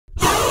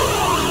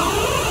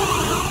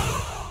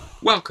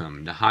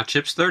Welcome to Hot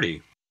Chips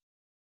 30.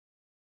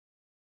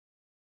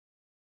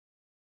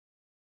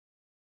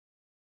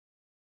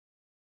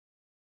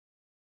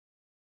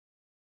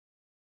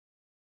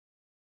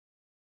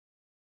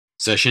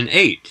 Session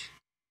 8,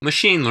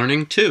 Machine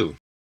Learning 2.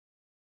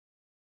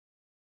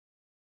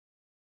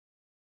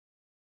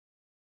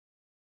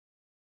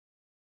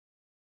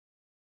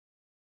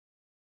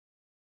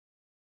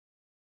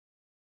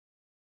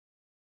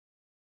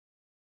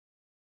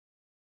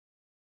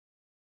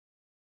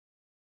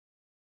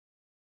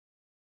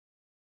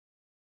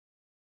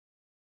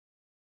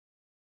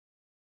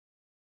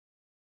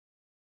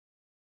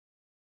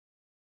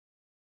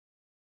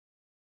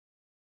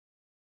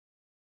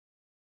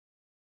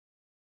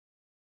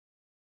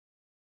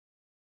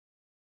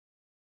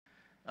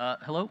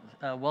 Hello,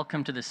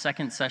 welcome to the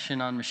second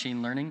session on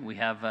machine learning. We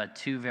have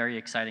two very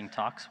exciting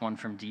talks, one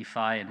from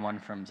DeePhi and one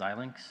from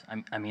Xilinx.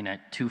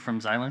 Two from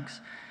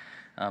Xilinx.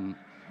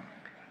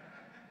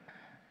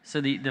 So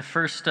the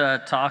first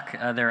talk,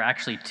 there are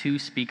actually two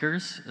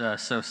speakers.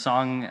 So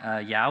Song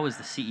Yao is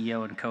the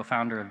CEO and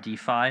co-founder of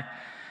DeePhi.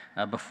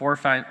 Before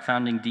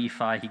founding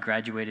DeePhi, he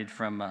graduated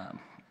from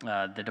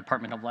the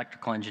Department of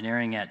Electrical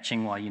Engineering at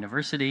Tsinghua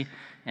University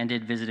and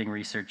did visiting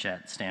research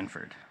at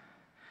Stanford.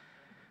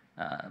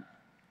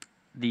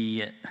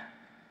 The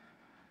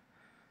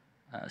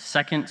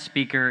second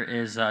speaker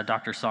is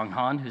Dr. Song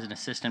Han, who's an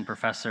assistant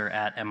professor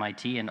at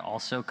MIT and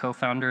also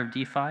co-founder of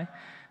DeePhi.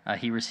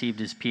 He received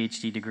his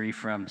PhD degree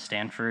from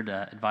Stanford,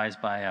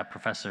 advised by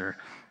Professor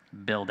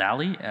Bill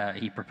Dally.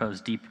 He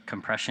proposed deep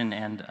compression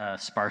and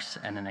sparse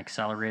and an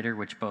accelerator,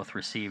 which both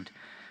received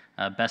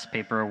Best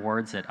Paper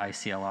Awards at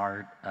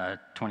ICLR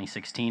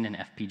 2016 and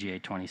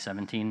FPGA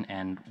 2017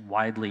 and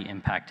widely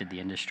impacted the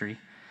industry.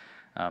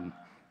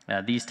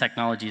 These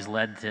technologies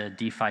led to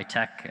DeePhi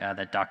Tech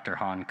that Dr.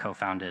 Han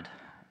co-founded.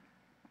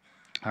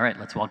 All right,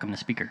 let's welcome the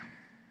speaker.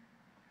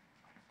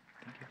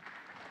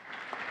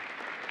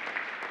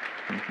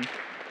 Thank you.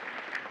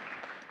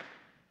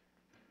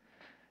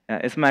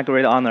 It's my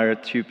great honor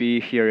to be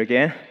here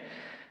again.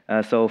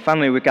 So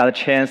finally, we got a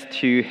chance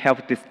to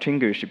help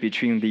distinguish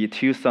between the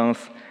two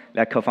sons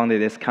that co-founded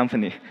this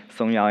company,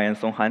 Song Yao and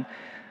Song Han.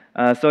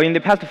 So in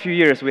the past few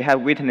years, we have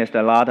witnessed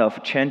a lot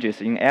of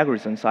changes in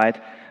algorithm side.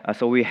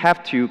 So we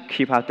have to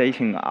keep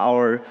updating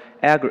our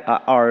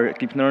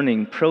deep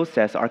learning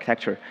process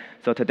architecture.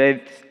 So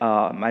today,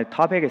 my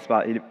topic is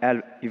about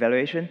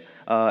evolution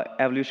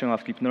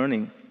of deep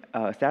learning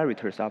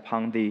accelerators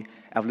upon the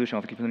evolution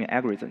of deep learning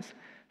algorithms.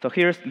 So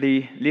here's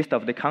the list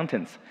of the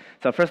contents.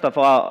 So first of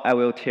all, I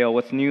will tell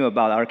what's new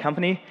about our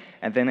company,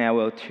 and then I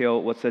will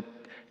tell what's the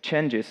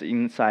changes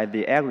inside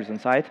the algorithm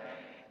side.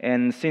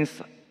 And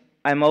since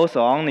I'm also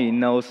only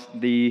knows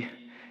the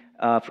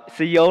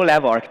CEO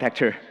level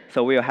architecture,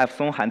 so we'll have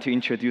Song Han to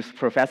introduce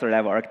professor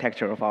level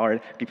architecture of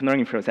our deep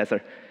learning processor.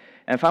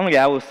 And finally,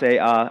 I will say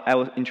I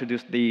will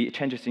introduce the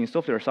changes in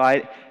software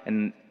side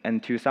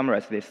and to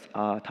summarize this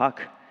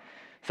talk.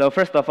 So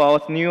first of all,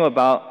 what's new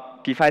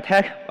about DeePhi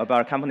Tech, about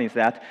our company, is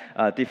that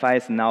DeePhi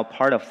is now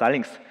part of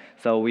Xilinx.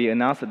 So we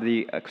announced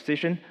the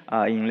acquisition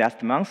in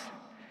last month.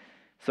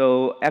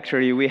 So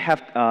actually, we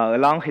have a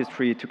long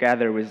history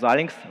together with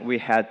Xilinx. We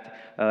had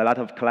a lot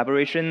of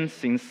collaboration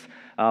since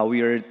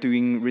we are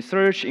doing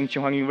research in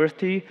Tsinghua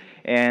University,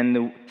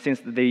 and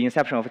since the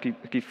inception of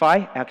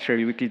DeePhi,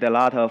 actually we did a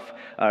lot of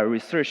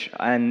research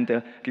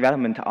and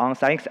development on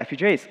Xilinx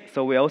FPGAs.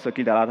 So we also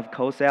did a lot of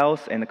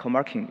co-sales and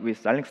co-marketing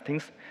with Xilinx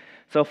teams.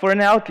 So for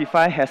now,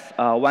 DeePhi has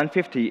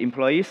 150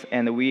 employees,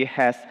 and we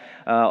have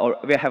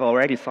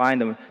already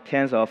signed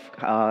tens of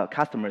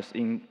customers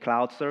in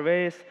cloud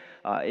service,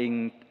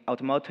 in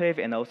automotive,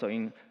 and also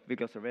in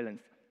vehicle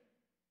surveillance.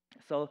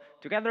 So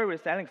together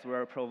with Xilinx,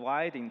 we're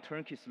providing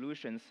turnkey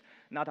solutions,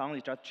 not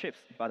only just chips,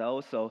 but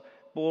also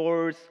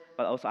boards,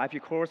 but also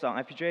IP cores on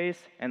FPGAs,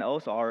 and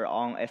also our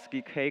own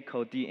SDK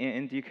called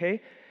DNNDK.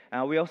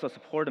 We also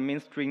support the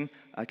mainstream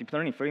deep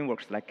learning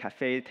frameworks like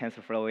Caffe,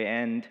 TensorFlow,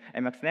 and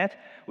MXNet.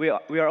 We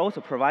are also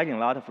providing a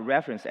lot of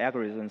reference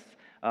algorithms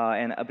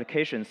and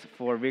applications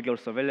for vehicle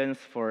surveillance,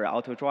 for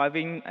auto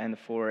driving, and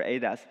for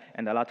ADAS,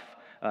 and a lot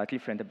of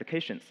different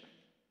applications.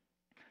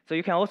 So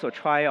you can also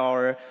try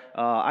our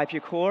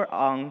IP core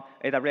on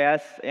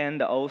AWS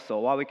and also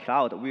Huawei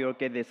Cloud. We will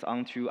get this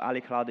onto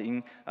Ali Cloud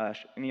in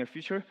near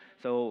future.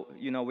 So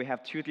we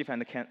have two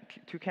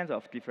kinds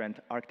of different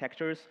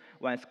architectures.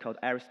 One is called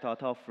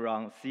Aristotle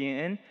from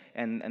CNN,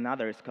 and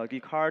another is called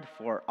Gcard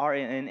for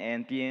RNN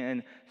and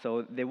DNN.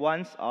 So the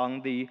ones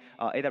on the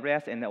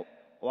AWS and the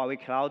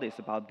Huawei Cloud is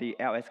about the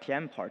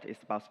LSTM part.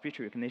 It's about speech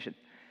recognition.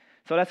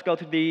 So let's go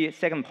to the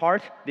second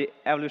part, the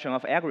evolution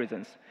of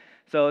algorithms.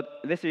 So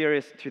this year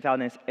is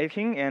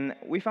 2018, and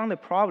we found the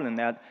problem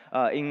that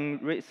in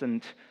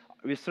recent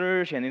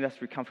research and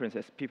industry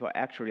conferences, people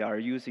actually are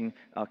using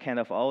kind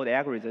of old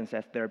algorithms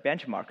as their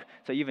benchmark.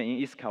 So even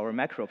in ISCA or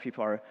Macro,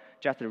 people are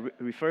just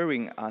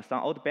referring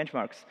some old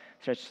benchmarks,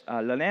 such as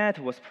LaNet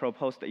was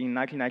proposed in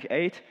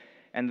 1998,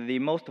 and the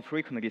most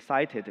frequently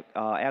cited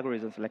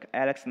algorithms like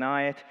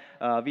AlexNet,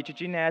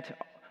 VGGNet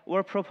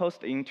were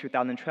proposed in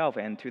 2012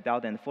 and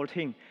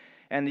 2014.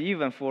 And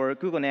even for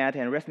GoogleNet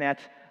and ResNet,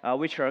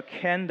 which are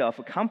kind of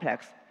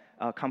complex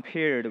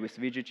compared with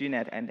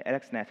VGGNet and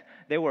AlexNet,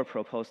 they were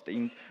proposed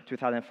in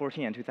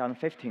 2014 and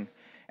 2015.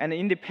 And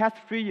in the past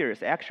 3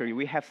 years, actually,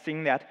 we have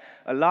seen that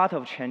a lot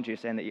of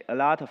changes and a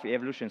lot of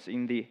evolutions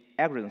in the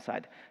algorithm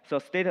side. So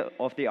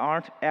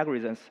state-of-the-art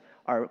algorithms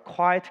are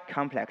quite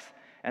complex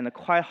and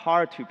quite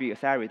hard to be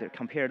accelerated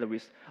compared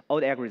with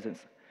old algorithms.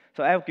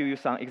 So I'll give you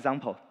some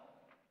example.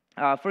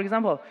 For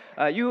example,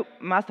 you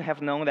must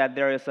have known that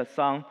there is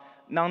some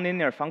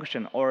nonlinear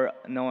function, or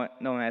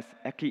known as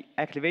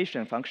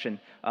activation function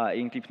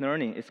in deep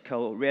learning. It's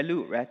called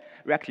ReLU, right?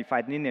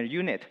 Rectified linear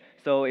unit.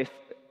 So if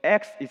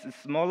x is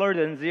smaller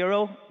than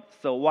 0,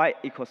 so y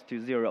equals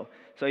to 0.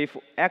 So if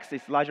x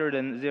is larger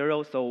than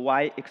 0, so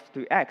y equals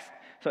to x.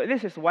 So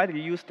this is widely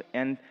used,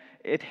 and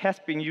it has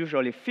been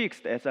usually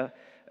fixed as a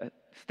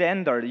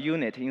standard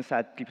unit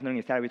inside deep learning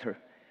accelerator.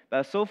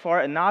 But so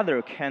far,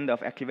 another kind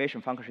of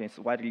activation function is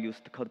widely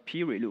used called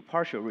p-ReLU,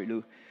 partial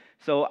ReLU.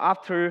 So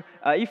after,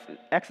 if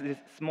x is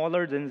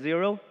smaller than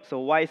 0, so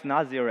y is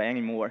not 0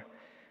 anymore.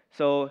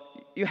 So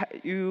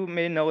you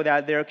may know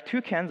that there are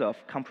two kinds of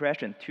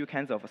compression, two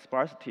kinds of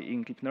sparsity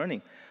in deep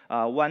learning.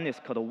 One is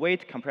called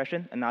weight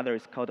compression, another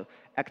is called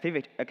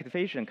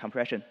activation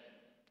compression,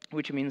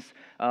 which means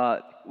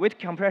weight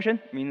compression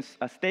means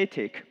a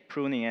static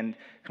pruning and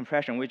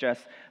compression. We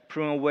just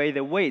prune away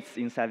the weights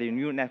inside the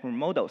neural network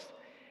models.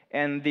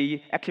 And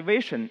the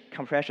activation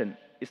compression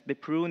is the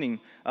pruning,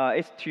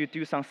 is to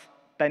do some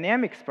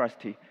dynamic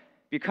sparsity.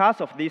 Because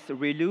of this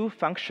ReLU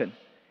function,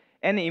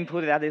 any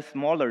input that is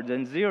smaller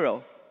than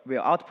 0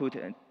 will output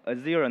a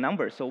 0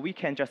 number. So we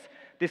can just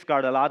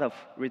discard a lot of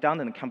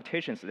redundant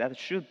computations that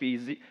should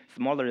be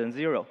smaller than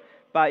 0.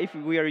 But if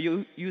we are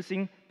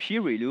using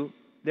p-ReLU,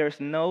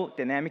 there's no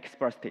dynamic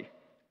sparsity.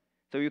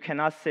 So you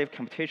cannot save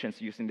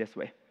computations using this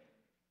way.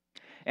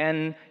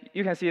 And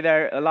you can see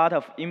there are a lot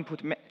of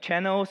input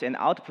channels and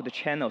output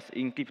channels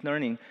in deep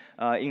learning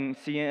in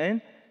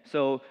CNN.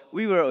 So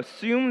we will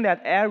assume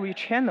that every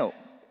channel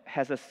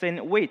has the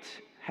same weight,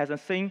 has the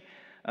same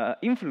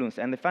influence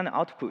and the final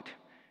output.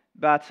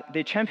 But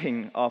the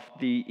champion of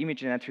the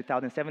ImageNet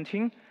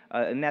 2017,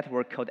 a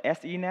network called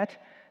SENet,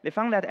 they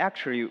found that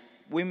actually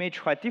we may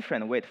try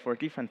different weight for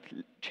different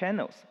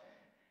channels.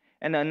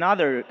 And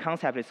another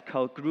concept is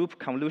called group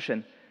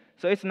convolution.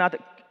 So it's not a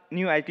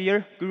new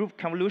idea. Group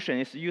convolution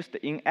is used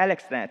in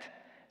AlexNet.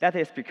 That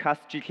is because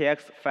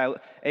GTX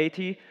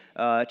 580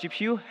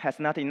 GPU has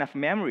not enough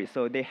memory,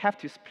 so they have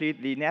to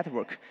split the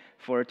network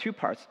for two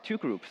parts, two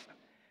groups.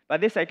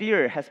 But this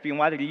idea has been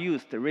widely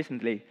used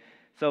recently.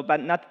 So,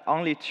 but not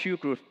only two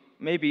groups,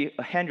 maybe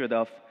 100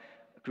 of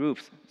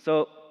groups.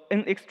 So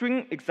an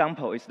extreme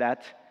example is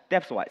that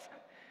depth-wise.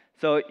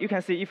 So you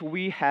can see if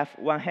we have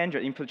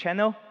 100 input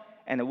channel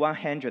and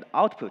 100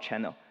 output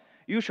channel,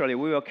 usually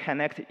we will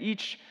connect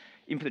each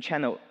input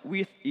channel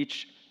with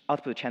each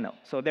output channel.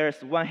 So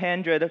there's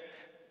 100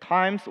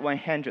 times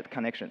 100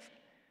 connections.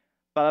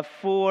 But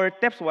for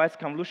depth-wise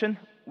convolution,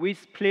 we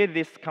split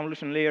this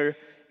convolution layer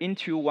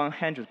into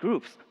 100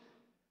 groups.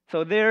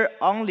 So there are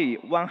only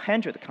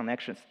 100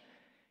 connections.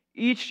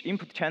 Each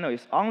input channel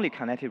is only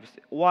connected with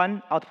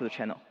one output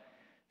channel.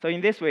 So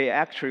in this way,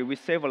 actually, we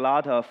save a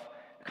lot of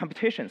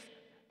computations.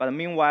 But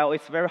meanwhile,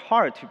 it's very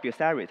hard to be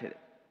accelerated.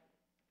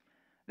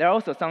 There are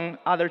also some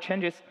other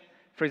changes.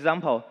 For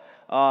example,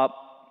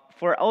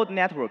 for old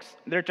networks,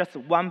 they're just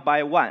one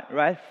by one,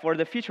 right? For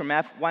the feature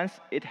map, once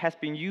it has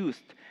been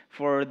used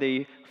for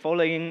the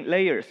following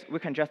layers, we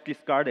can just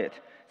discard it.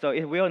 So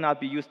it will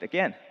not be used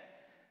again.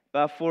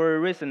 But for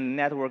recent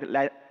network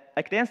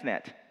like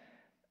DenseNet,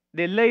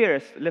 the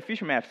layers, the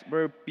feature maps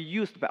will be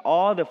used by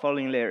all the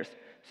following layers.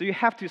 So you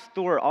have to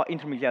store all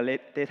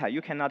intermediate data.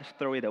 You cannot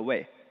throw it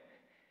away.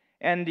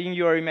 And in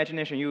your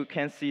imagination, you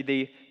can see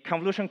the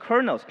convolution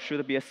kernels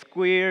should be a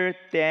square,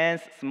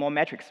 dense, small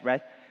matrix,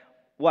 right?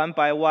 1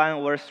 by 1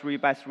 or 3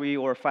 by 3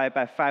 or 5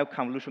 by 5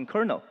 convolution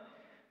kernel.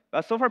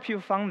 But so far,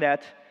 people found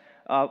that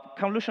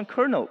convolution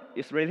kernel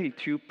is related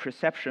to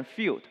perception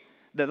field.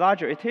 The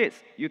larger it is,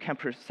 you can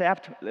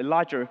percept the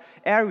larger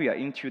area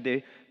into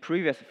the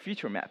previous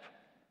feature map.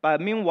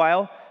 But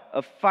meanwhile,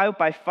 a 5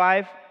 by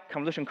 5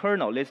 convolution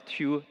kernel leads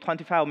to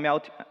 25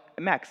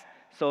 max,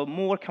 so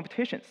more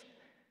computations.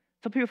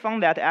 So people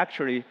found that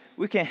actually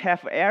we can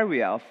have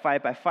area of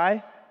 5 by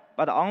 5,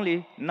 but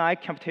only 9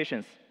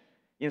 computations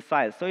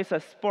inside. So it's a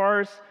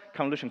sparse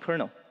convolution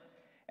kernel.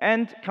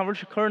 And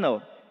convolution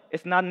kernel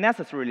is not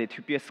necessarily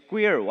to be a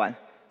square one.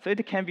 So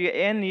it can be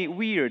any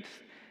weird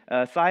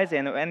size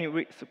and any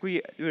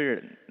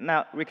weird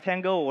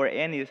rectangle or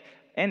any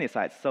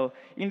size. So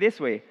in this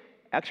way,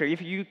 actually,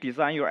 if you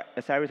design your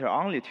accelerator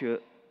only to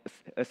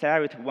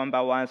accelerate 1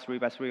 by 1, 3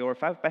 by 3, or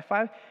 5 by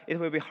 5, it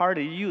will be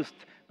hardly used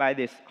by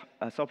these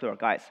software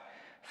guys.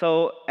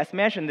 So as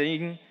mentioned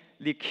in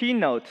the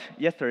keynote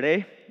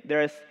yesterday,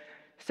 there is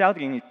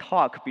seldom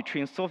talk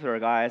between software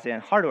guys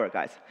and hardware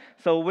guys.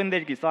 So when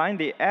they design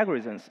the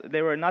algorithms,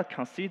 they will not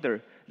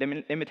consider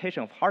the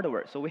limitation of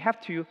hardware. So we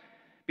have to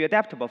be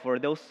adaptable for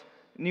those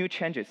new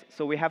changes.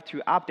 So we have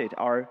to update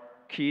our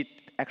key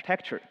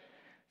architecture.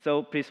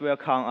 So please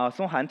welcome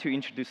Songhan to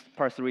introduce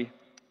part 3.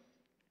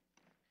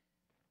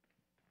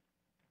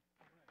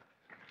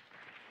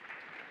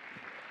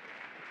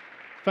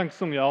 Thanks,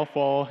 Songyao,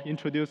 for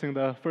introducing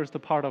the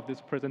first part of this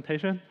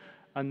presentation.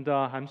 And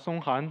I'm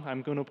Songhan.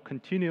 I'm going to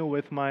continue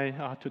with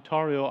my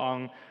tutorial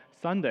on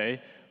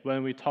Sunday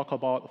when we talk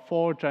about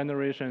 4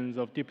 generations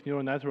of deep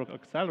neural network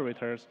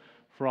accelerators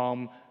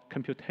from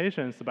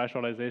computation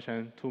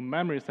specialization to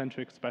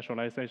memory-centric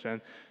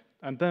specialization.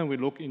 And then we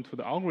look into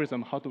the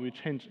algorithm, how do we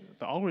change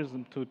the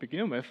algorithm to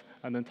begin with,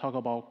 and then talk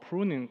about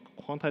pruning,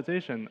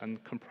 quantization,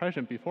 and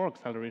compression before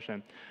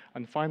acceleration.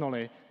 And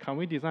finally, can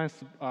we design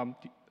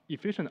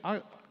efficient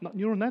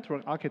neural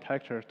network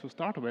architecture to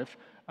start with,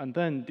 and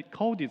then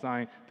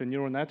co-design the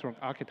neural network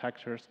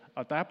architectures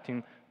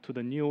adapting to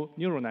the new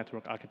neural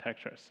network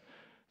architectures.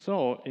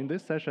 So in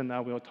this session, I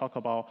will talk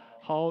about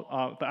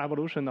how the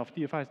evolution of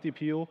DeePhi's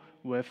DPU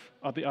with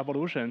the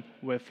evolution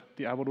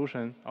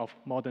of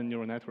modern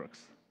neural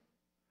networks.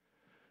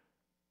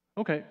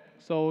 OK,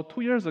 so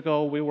 2 years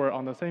ago, we were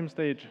on the same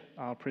stage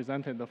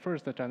presented the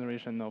first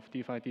generation of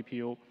DeePhi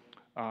DPU.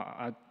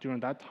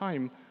 During that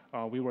time,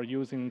 we were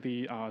using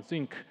the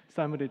Zinc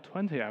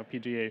 7020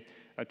 FPGA,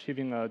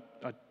 achieving a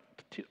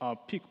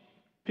peak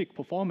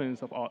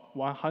performance of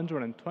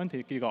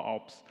 120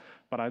 gigaops.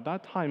 But at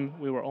that time,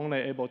 we were only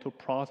able to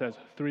process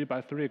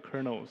 3x3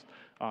 kernels,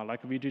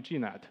 like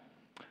VGGNet.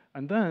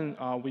 And then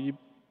we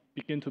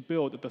begin to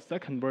build the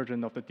second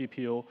version of the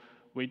DPU,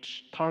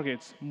 which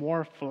targets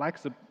more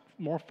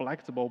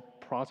flexible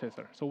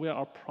processor. So we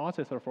are a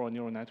processor for a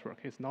neural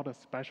network. It's not a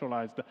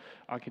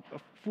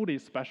fully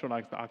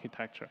specialized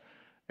architecture.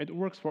 It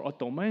works for a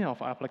domain of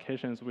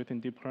applications within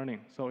deep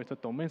learning. So it's a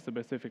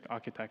domain-specific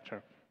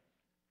architecture.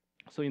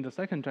 So in the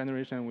second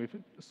generation, we've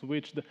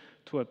switched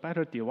to a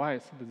better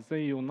device, the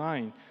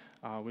ZU9,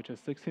 which is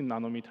 16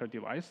 nanometer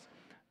device.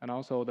 And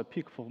also the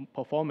peak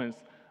performance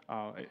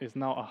is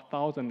now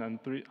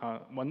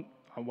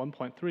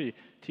 1.3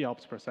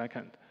 TOPS per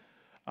second.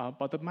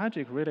 But the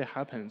magic really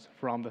happens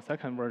from the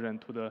second version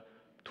to the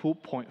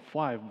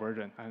 2.5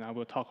 version. And I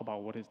will talk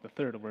about what is the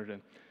third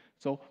version.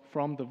 So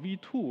from the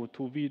V2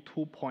 to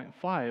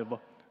V2.5,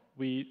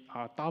 we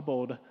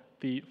doubled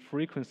the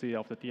frequency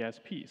of the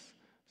DSPs.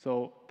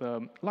 So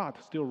the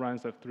LUT still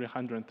runs at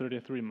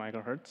 333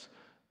 megahertz,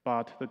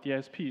 but the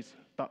DSPs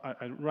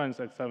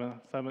runs at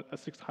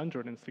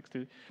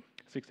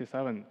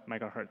 667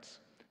 megahertz.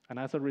 And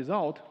as a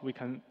result, we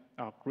can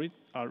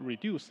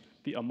reduce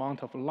the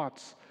amount of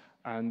LUTs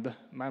and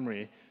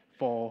memory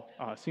for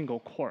a single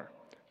core.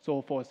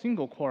 So for a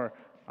single core,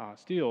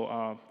 still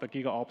the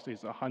gigaops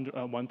is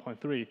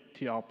 1.3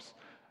 TOPS,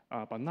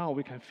 but now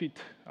we can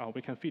fit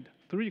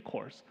 3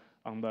 cores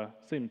on the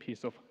same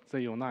piece of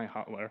ZU9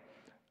 hardware,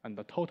 and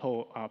the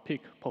total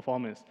peak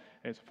performance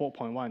is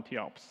 4.1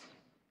 TOPS.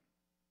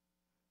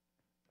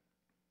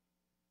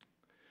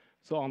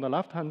 So on the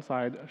left-hand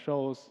side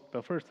shows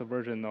the first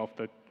version of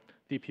the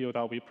DPU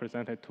that we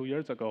presented 2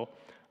 years ago.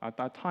 At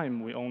that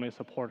time, we only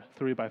support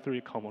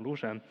 3x3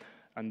 convolution,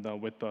 and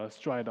with the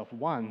stride of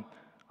 1,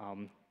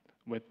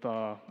 but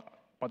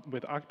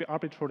with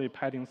arbitrary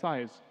padding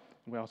size,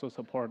 we also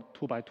support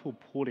 2x2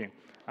 pooling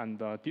and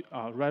the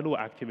ReLU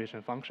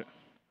activation function.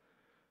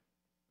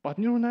 But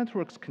neural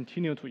networks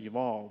continue to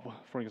evolve.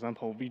 For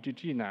example,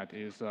 VGGNet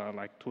is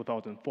like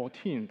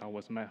 2014, that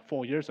was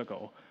 4 years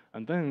ago.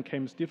 And then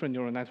came different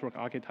neural network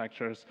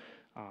architectures.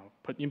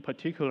 In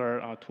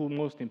particular, 2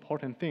 most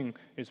important things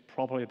is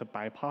probably the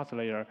bypass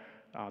layer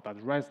that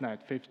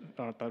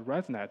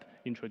ResNet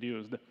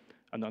introduced.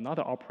 And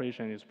another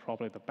operation is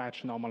probably the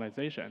batch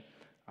normalization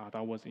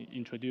that was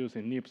introduced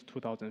in NIPS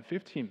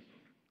 2015.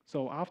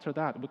 So after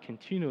that, we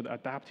continued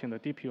adapting the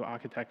DPU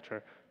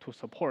architecture to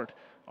support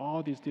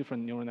all these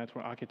different neural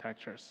network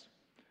architectures.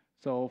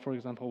 So for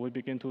example, we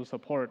begin to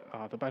support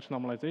the batch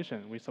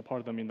normalization. We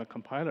support them in the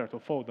compiler to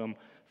fold them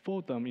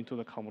into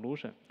the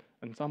convolution.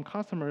 And some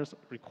customers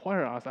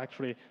require us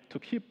actually to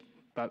keep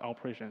that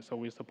operation. So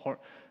we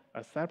support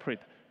a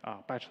separate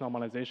batch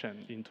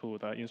normalization into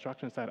the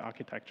instruction set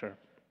architecture.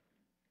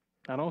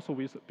 And also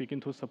we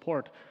begin to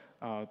support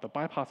the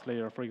bypass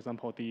layer, for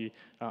example, the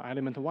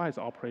element-wise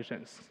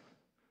operations.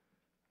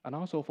 And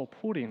also for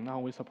pooling, now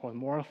we support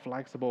more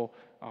flexible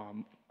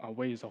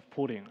ways of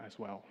pooling as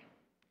well.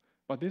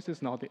 But this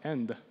is not the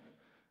end.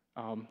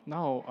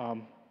 Now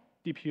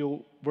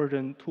DPU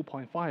version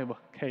 2.5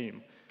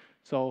 came.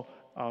 So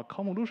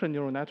convolution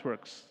neural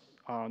networks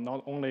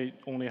not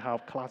only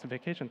have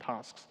classification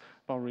tasks,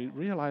 but we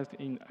realized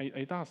in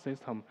ADAS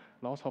system,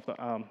 lots of the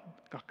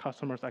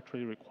customers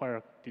actually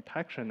require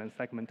detection and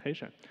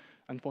segmentation.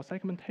 And for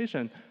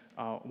segmentation,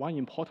 one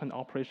important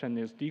operation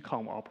is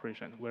deconv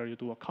operation, where you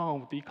do a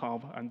conv,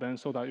 deconv, and then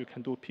so that you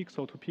can do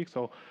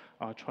pixel-to-pixel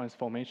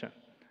transformation.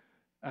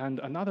 And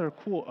another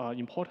cool,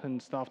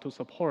 important stuff to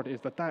support is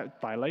the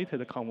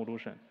dilated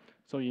convolution.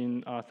 So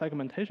in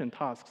segmentation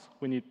tasks,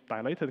 we need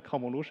dilated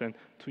convolution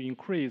to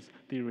increase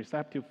the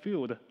receptive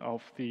field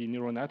of the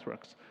neural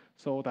networks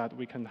so that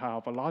we can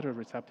have a larger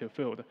receptive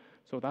field.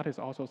 So that is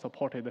also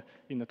supported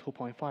in the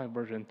 2.5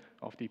 version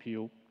of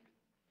DPU.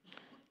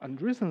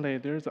 And recently,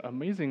 there's an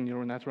amazing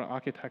neural network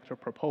architecture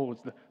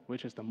proposed,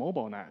 which is the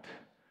mobile net.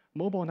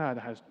 Mobile net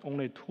has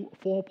only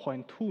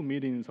 4.2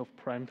 millions of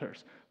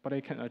parameters, but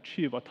it can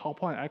achieve a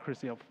top-line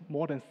accuracy of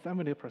more than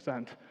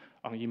 70%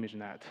 on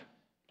ImageNet.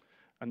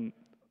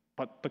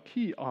 But the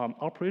key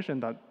operation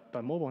that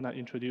the mobile net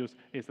introduced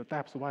is the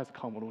depth-wise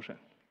convolution.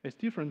 It's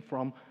different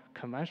from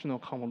conventional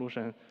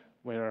convolution,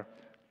 where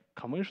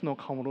conventional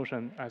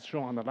convolution, as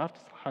shown on the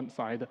left-hand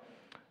side,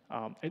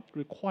 it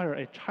requires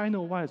a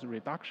channel-wise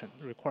reduction,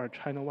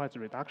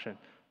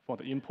 for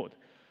the input.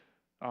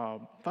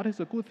 That is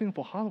a good thing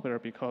for hardware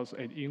because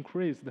it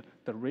increased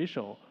the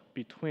ratio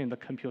between the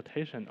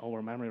computation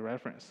over memory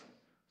reference.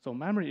 So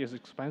memory is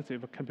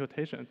expensive,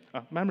 computation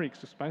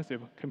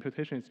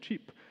is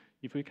cheap.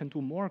 If we can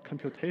do more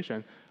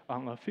computation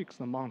on a fixed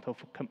amount of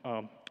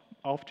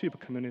off-chip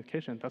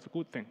communication, that's a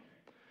good thing.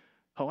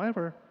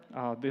 However,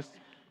 this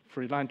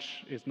free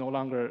lunch is no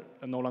longer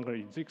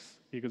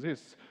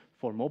exists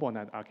for mobile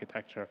net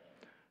architecture.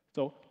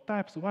 So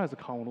depth-wise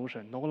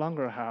convolution no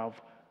longer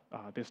have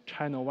this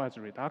channel-wise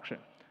reduction.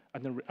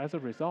 And as a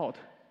result,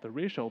 the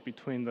ratio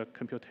between the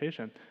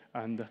computation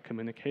and the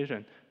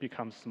communication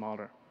becomes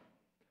smaller.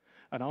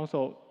 And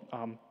also,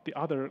 the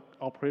other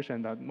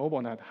operation that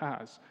MobileNet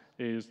has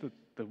is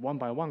the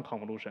one-by-one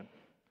convolution.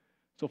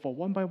 So for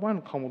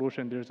one-by-one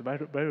convolution, there's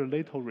very, very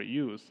little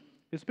reuse.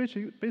 It's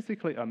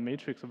basically a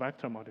matrix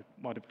vector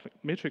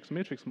matrix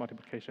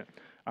multiplication.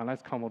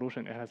 Unless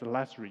convolution, it has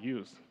less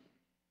reuse.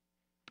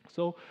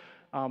 So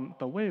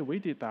the way we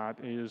did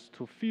that is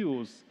to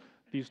fuse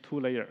these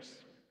two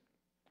layers.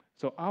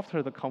 So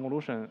after the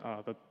convolution,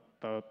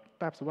 the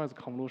depth-wise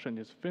convolution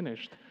is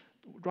finished,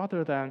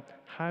 rather than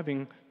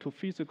having to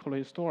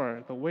physically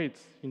store the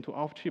weights into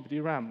off-chip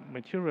DRAM,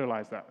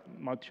 materialize that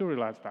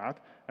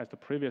as the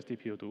previous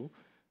DPU do,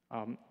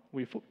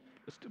 we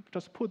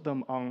just put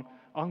them on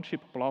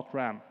chip block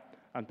RAM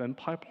and then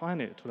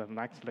pipeline it to the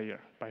next layer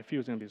by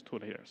fusing these two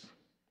layers.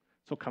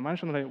 So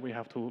conventionally, we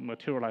have to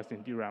materialize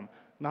in DRAM.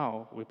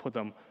 Now we put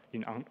them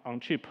in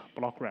on-chip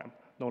block RAM,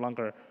 no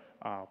longer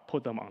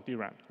put them on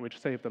DRAM, which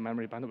saves the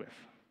memory bandwidth.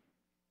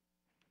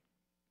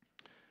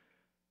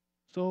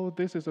 So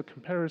this is a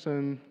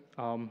comparison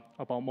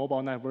about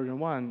MobileNet version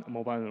 1,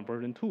 MobileNet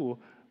version 2,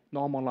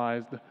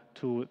 normalized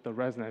to the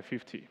Resonate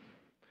 50.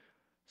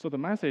 So the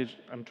message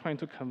I'm trying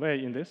to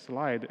convey in this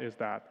slide is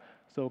that,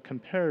 so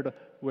compared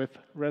with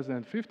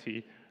Resonate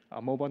 50,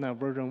 MobileNet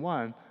version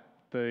 1,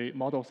 the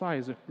model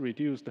size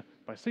reduced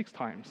by 6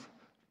 times.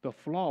 The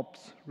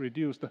flops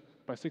reduced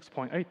by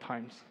 6.8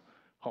 times.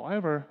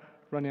 However,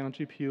 running on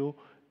GPU,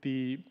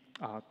 the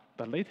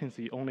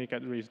latency only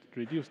gets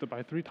reduced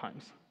by 3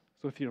 times.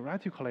 So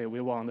theoretically, we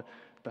want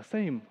the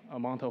same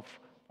amount of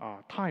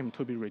time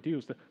to be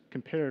reduced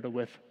compared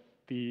with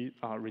the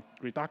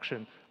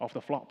reduction of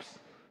the flops.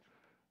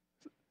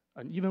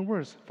 And even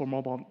worse for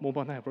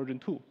MobileNet version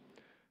 2.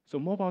 So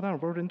MobileNet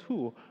version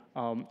 2,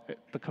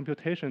 the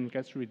computation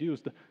gets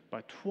reduced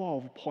by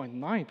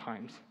 12.9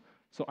 times.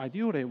 So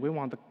ideally, we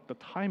want the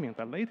timing,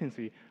 the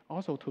latency,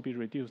 also to be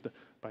reduced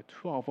by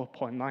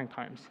 12.9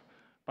 times.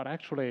 But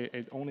actually,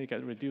 it only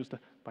gets reduced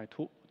by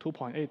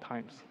 2.8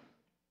 times.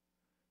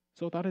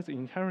 So that is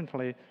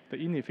inherently the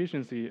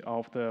inefficiency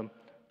of the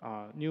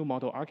new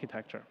model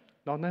architecture.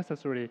 Not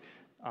necessarily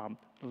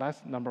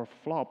less number of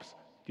flops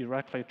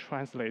directly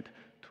translate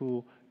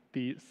to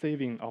the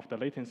saving of the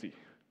latency.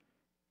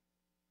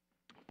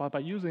 But by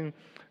using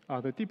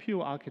the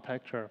DPU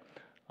architecture,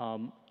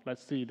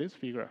 let's see this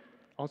figure,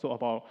 also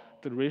about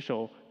the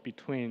ratio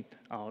between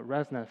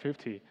ResNet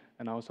 50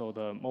 and also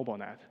the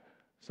MobileNet.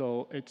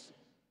 So it's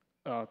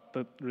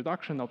the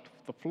reduction of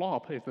the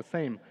flop is the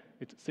same.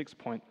 It's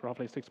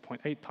roughly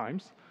 6.8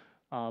 times,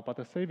 but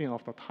the saving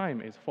of the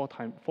time is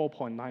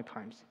 4.9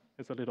 times.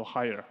 It's a little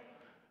higher.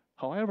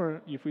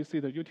 However, if we see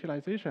the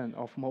utilization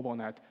of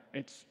MobileNet,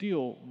 it's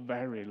still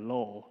very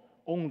low,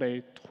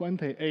 only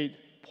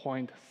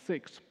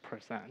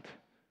 28.6%,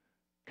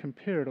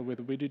 compared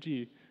with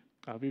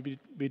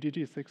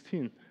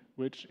VGG16,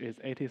 which is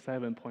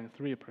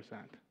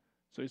 87.3%.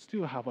 So it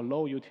still have a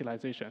low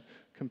utilization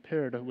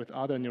compared with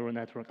other neural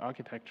network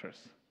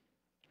architectures.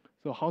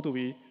 So how do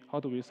we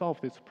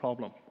solve this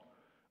problem?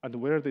 And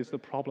where is the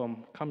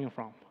problem coming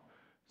from?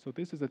 So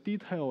this is a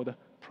detailed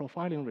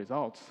profiling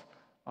results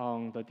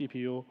on the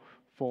DPU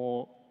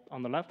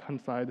on the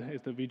left-hand side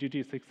is the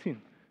VGG16,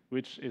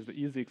 which is the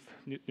easiest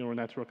neural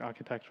network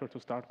architecture to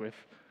start with.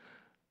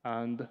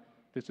 And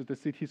this is the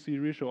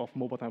CTC ratio of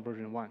MobileNet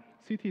version 1.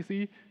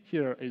 CTC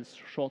here is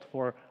short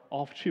for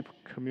off-chip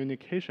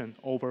communication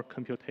over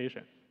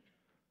computation.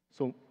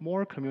 So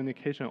more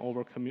communication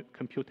over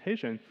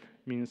computation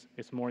means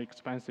it's more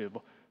expensive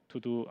to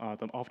do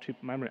the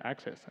off-chip memory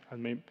access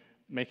and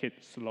make it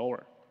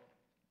slower.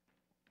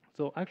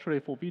 So actually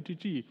for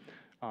VGG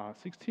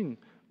 16,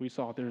 we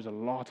saw there's a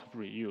lot of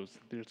reuse.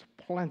 There's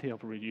plenty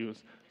of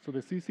reuse. So the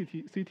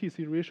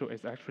CTC ratio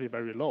is actually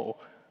very low,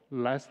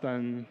 less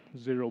than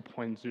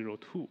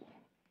 0.02,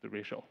 the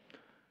ratio.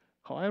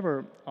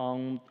 However,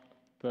 on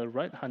the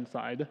right-hand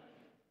side,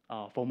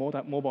 for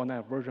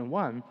MobileNet version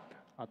 1,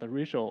 the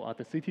ratio,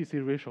 the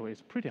CTC ratio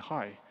is pretty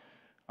high.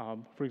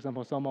 For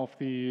example, some of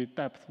the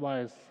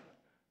depth-wise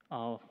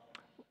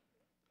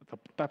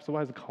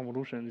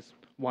convolution is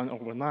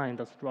 1/9.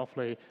 That's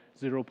roughly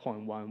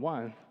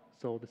 0.11.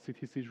 So the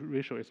CTC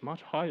ratio is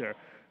much higher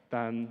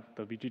than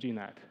the VGG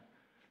net.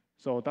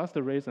 So that's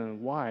the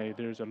reason why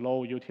there's a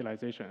low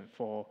utilization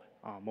for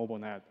mobile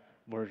net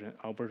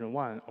version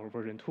 1 or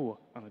version 2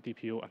 on the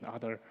DPU and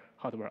other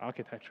hardware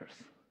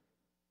architectures.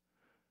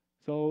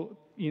 So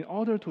in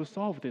order to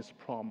solve this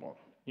problem,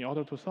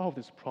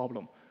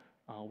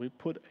 we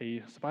put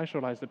a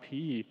specialized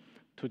PE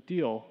to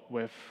deal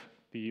with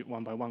the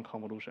 1-by-1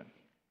 convolution.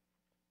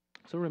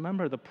 So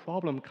remember, the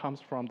problem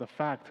comes from the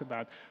fact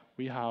that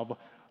we have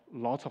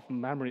lots of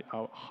memory,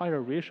 a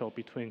higher ratio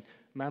between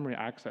memory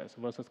access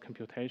versus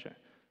computation.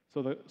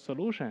 So the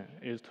solution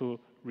is to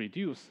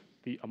reduce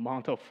the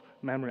amount of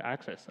memory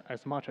access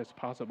as much as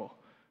possible.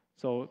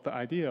 So the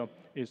idea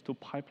is to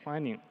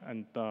pipelining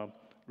and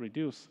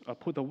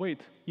put the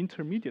weight,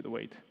 intermediate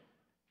weight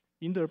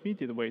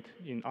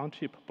in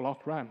on-chip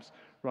block RAMs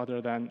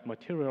rather than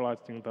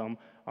materializing them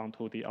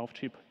onto the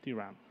off-chip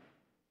DRAM.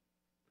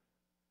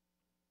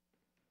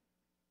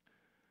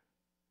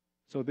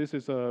 So this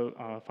is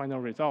a final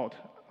result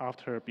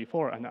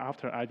before and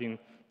after adding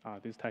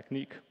this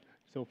technique.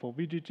 So for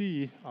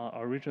VGG,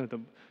 originally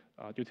the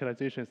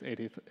utilization is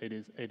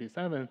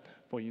 87.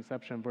 For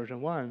Inception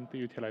version 1, the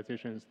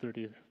utilization is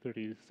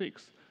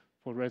 36.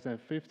 For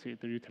Resident 50,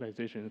 the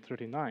utilization is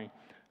 39.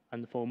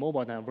 And for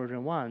MobileNet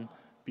version 1,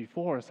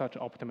 before such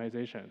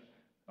optimization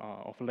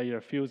of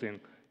layer fusing,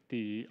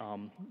 the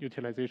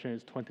utilization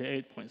is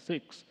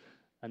 28.6.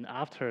 And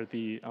after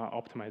the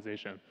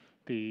optimization,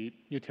 the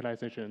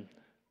utilization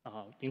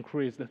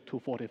increased to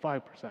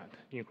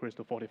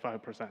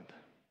 45%.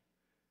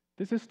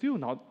 This is still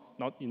not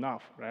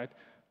enough, right?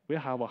 We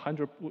have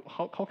 100.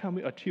 How can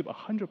we achieve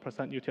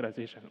 100%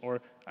 utilization or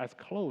as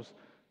close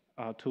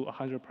to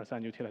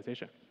 100%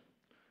 utilization?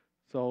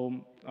 So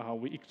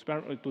we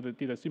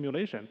did a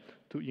simulation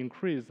to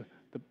increase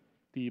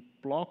the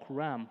block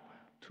RAM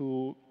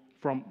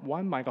from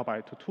 1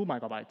 megabyte to 2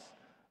 megabytes,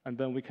 and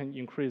then we can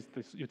increase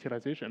this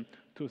utilization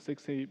to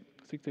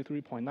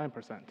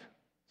 63.9%.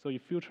 So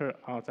if future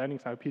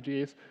Xilinx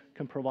FPGAs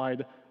can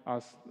provide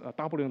us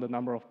doubling the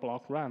number of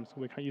block RAMs,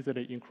 we can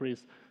easily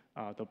increase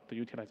the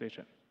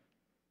utilization.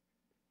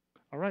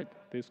 All right,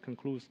 this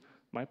concludes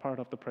my part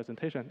of the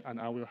presentation, and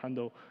I will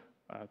handle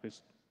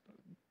this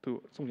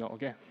to Dongliang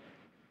again.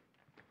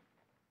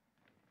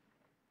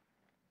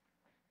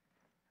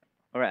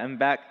 All right, I'm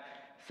back.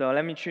 So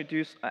let me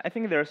introduce, I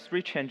think there are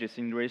 3 changes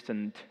in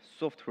recent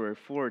software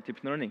for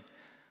deep learning.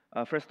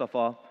 First of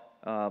all,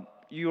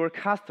 your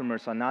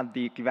customers are not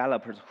the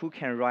developers who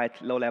can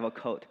write low-level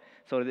code.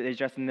 So they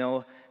just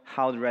know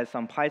how to write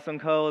some Python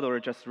code or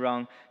just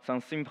run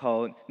some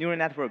simple neural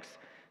networks.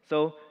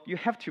 So you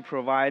have to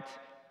provide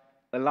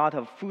a lot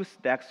of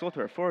full-stack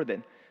software for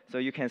them. So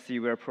you can see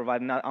we're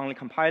providing not only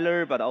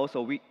compiler, but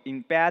also we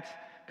embed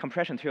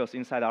compression tools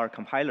inside our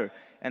compiler.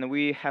 And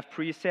we have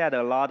preset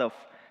a lot of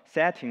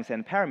settings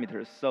and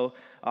parameters. So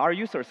our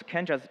users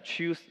can just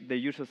choose the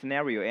user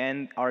scenario,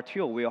 and our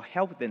tool will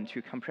help them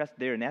to compress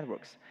their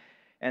networks.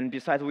 And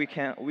besides, we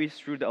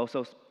should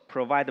also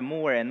provide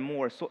more and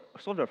more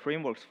software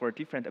frameworks for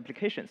different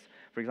applications.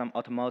 For example,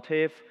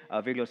 automotive,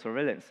 video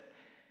surveillance.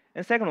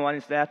 And second one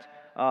is that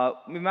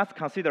we must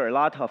consider a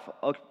lot of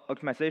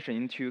optimization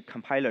into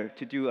compiler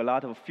to do a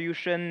lot of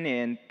fusion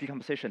and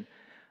decomposition.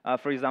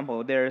 For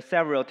example, there are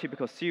several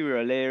typical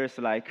serial layers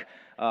like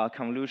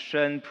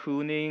convolution,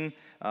 pruning,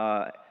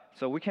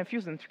 so we can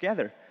fuse them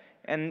together.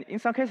 And in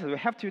some cases, we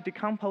have to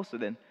decompose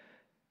them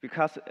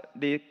because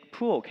the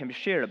pool can be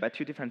shared by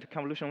 2 different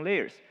convolution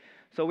layers.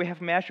 So we have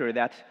measured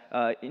that,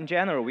 in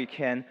general, we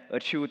can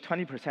achieve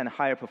 20%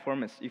 higher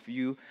performance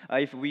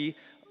if we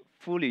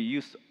fully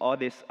use all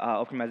these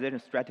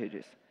optimization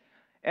strategies.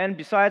 And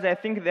besides, I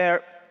think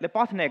the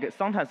bottleneck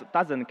sometimes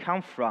doesn't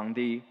come from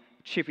the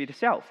chip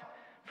itself.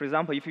 For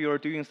example, if you are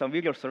doing some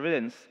video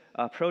surveillance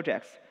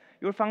projects,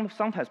 you'll find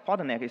sometimes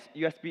bottleneck is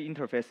USB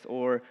interface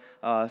or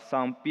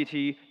some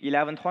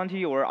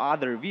BT1120 or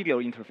other video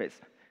interface.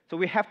 So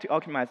we have to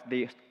optimize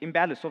the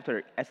embedded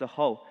software as a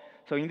whole.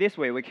 So in this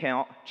way, we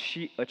can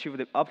achieve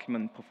the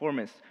optimum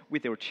performance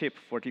with your chip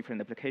for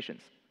different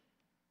applications.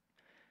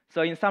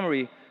 So in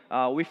summary,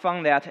 we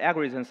found that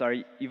algorithms are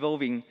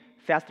evolving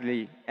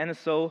fastly. And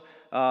so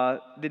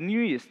the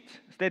newest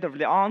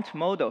state-of-the-art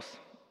models,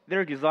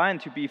 they're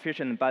designed to be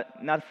efficient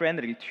but not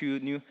friendly to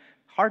new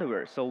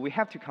hardware. So we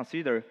have to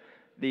consider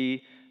to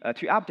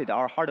update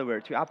our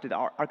hardware, to update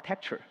our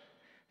architecture.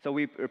 So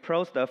we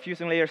approached the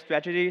fusing layer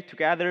strategy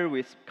together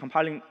with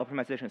compiling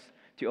optimizations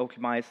to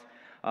optimize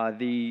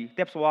the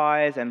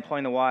depth-wise and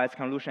point-wise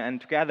convolution,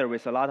 and together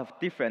with a lot of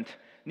different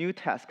new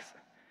tasks.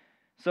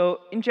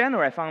 So in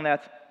general, I found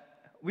that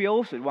we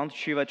also want to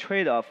achieve a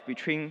trade-off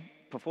between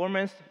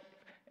performance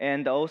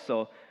and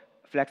also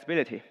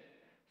flexibility.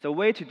 So the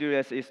way to do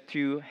this is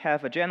to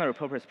have a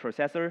general-purpose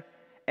processor,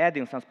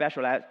 adding some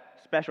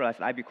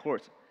specialized IB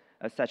cores,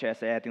 such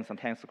as adding some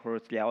Tensor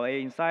cores, LA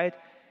inside,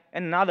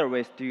 And another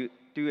way to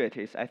do it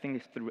is, I think,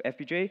 it's through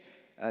FPGA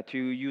to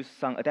use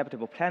some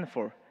adaptable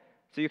platform.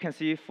 So you can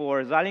see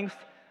for Xilinx,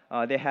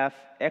 they have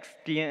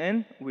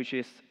XDNN, which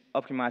is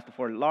optimized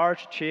for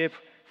large chip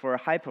for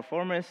high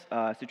performance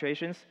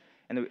situations.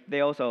 And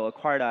they also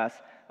acquired us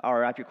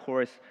our IP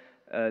cores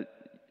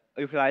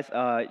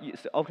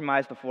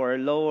optimized for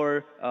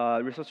lower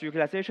resource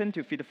utilization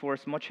to fit for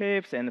small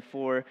chips and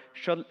for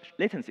short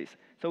latencies.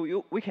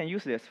 So we can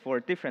use this for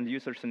different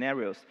user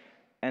scenarios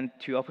and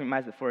to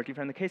optimize it for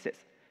different cases.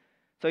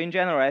 So in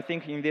general, I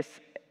think in this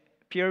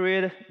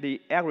period,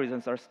 the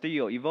algorithms are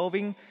still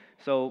evolving.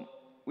 So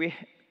we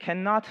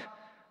cannot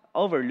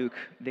overlook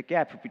the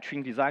gap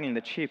between designing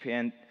the chip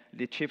and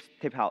the chip's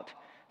tape out.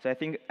 So I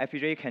think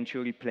FPGA can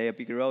truly play a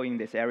big role in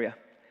this area.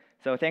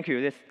 So thank you.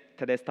 This is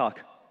today's talk.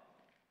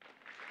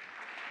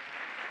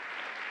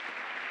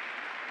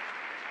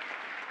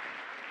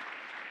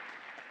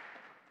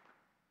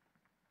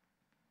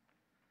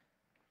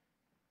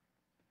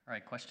 All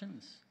right,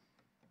 questions?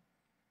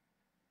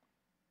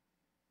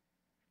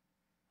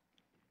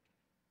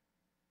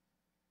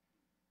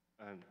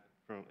 I'm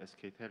from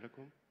SK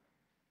Telecom.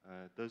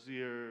 Does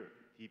your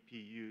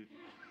DPU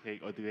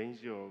take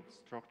advantage of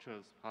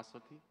structured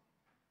sparsity?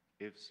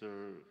 If so,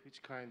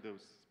 which kind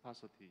of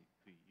sparsity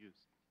do you use?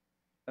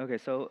 OK,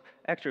 so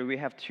actually, we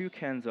have two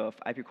kinds of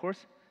IP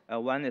cores.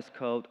 One is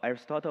called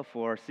Aristotle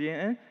for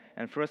CNN.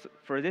 And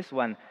for this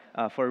one,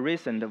 for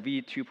recent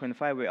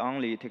V2.5, we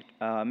only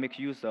make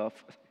use of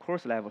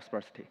course level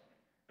sparsity,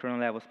 kernel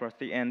level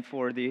sparsity. And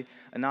for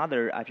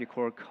another IP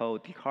core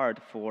called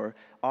Descartes for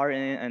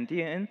RNN and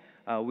DNN,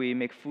 we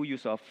make full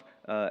use of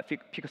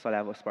pixel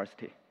level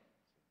sparsity.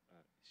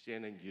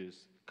 CNN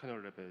use kernel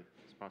level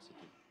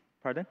sparsity.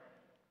 Pardon?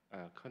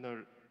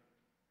 Kernel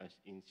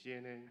in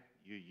CNN,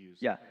 you use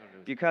yeah,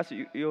 because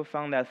you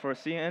found that for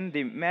CNN,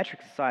 the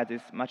matrix size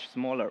is much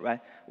smaller, right?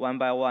 1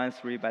 by 1,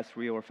 3 by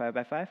 3, or 5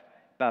 by 5.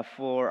 But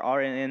for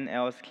RNN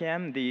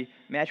LSKM, the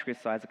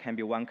matrix size can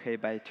be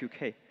 1K by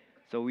 2K.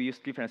 So we use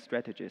different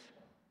strategies.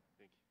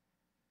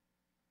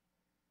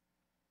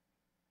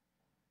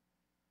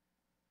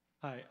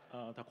 Hi,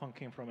 Dakwang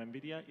Kim from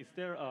NVIDIA. Is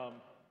there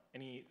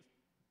any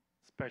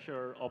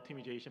special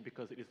optimization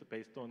because it is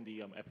based on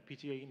the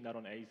FPGA, not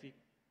on ASIC?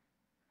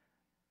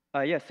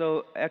 Yeah,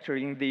 so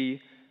actually in the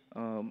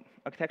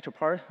architecture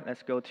part,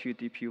 let's go to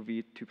DPU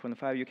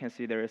V2.5. You can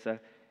see there is a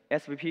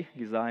SVP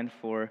designed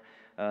for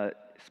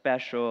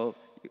special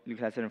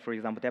utilization, for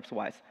example,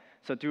 depth-wise.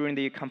 So during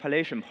the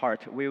compilation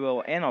part, we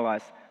will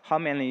analyze how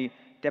many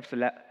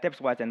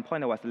depth-wise and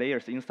point-wise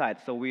layers inside.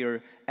 So we will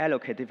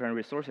allocate different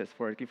resources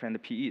for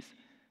different PEs.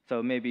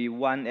 So maybe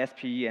 1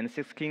 SPE and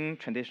 16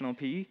 traditional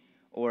PE,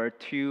 or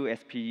 2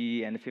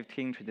 SPE and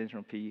 15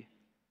 traditional PE.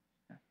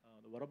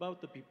 What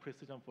about the bit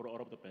precision for all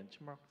of the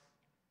benchmarks?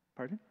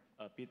 Pardon?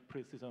 Bit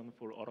precision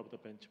for all of the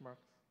benchmarks?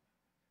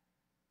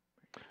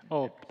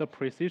 Oh, the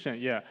precision,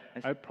 yeah.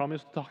 I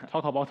promised to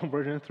talk about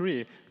version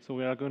 3. So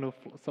we are going to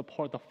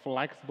support the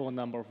flexible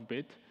number of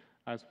bits,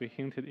 as we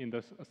hinted in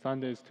the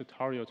Sunday's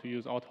tutorial, to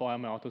use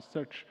AutoML to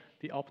search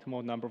the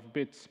optimal number of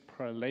bits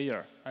per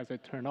layer. As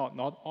it turned out,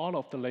 not all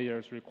of the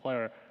layers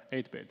require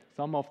 8-bit.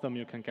 Some of them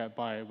you can get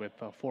by with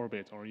 4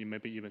 bits, or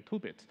maybe even 2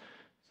 bits.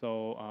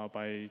 So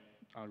by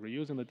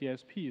reusing the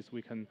DSPs,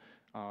 we can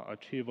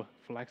achieve a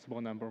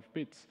flexible number of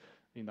bits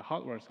in the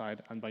hardware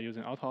side. And by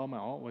using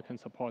AutoML, we can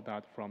support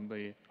that from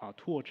the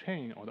tool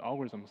chain or the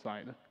algorithm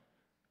side.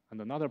 And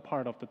another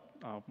part of the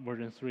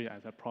version 3,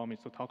 as I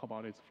promised to talk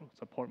about, is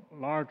support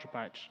large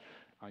batch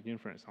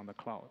inference on the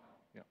cloud.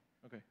 Yeah.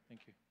 OK,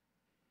 thank you.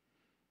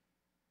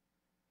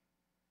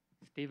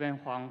 Stephen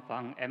Huang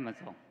from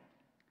Amazon.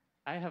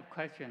 I have a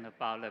question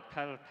about the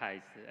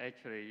parallelize.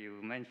 Actually,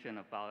 you mentioned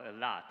about a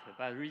lot,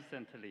 but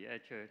recently,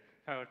 actually,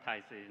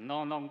 parallelize is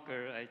no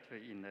longer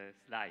actually in the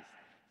slides.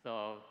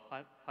 So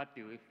what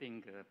do you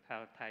think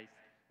parallelize,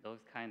 those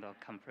kind of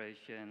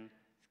compression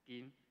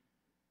scheme,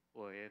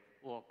 will it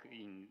work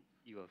in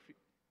your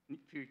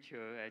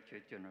future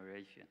actual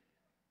generation?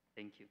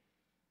 Thank you.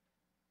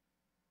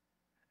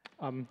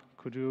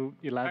 Could you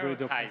elaborate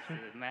your question?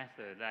 Parallelize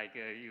method, like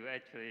you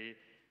actually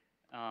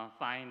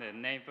find a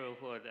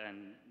neighborhood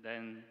and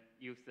then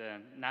use a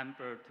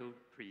number to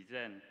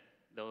present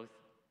those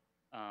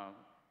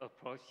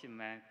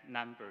approximate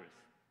numbers.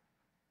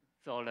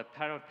 So the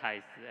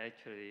parallelize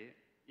actually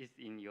is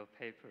in your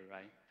paper,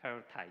 right?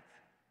 Parallelize.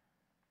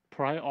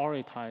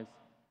 Prioritize.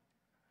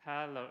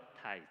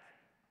 Parallelize.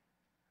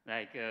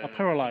 Like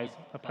parallelize.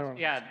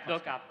 Yeah,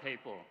 lookup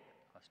table.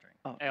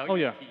 Clustering. Oh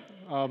yeah.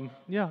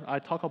 Yeah, I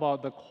talk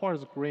about the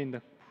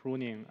coarse-grained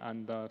pruning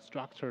and the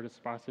structured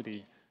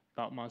sparsity.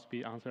 That must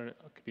be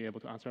able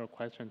to answer a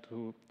question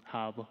to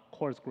have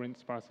coarse-grained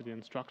sparsity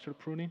and structured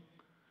pruning,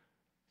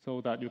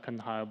 so that you can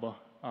have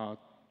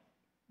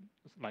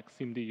like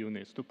SIMD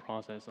units to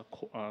process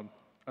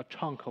a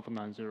chunk of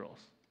non-zeros.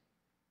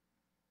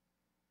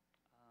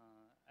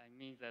 I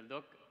mean the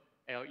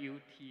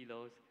LUT,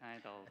 those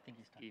kind of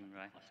scheme,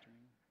 right?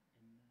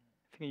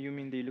 I think you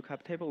mean the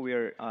lookup table.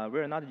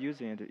 We're not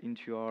using it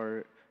into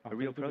our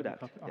real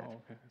product. Oh,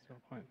 OK, that's your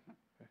point.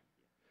 Okay.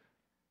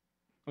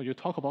 So you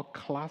talk about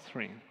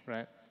clustering,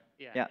 right?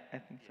 Yeah, I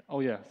think so. Oh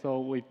yeah, so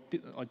we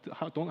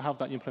don't have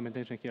that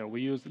implementation here.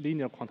 We use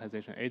linear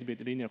quantization,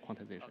 8-bit linear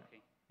quantization.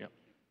 Okay. Yeah.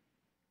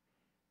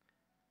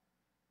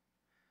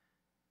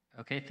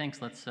 Okay,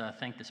 thanks. Let's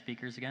thank the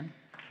speakers again.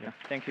 Yeah,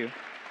 thank you.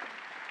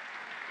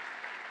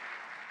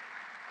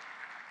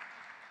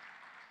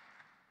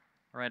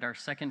 All right, our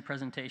second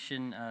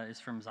presentation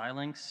is from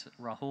Xilinx.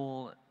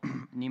 Rahul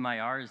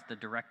Nimaiyar is the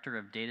Director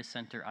of Data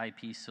Center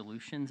IP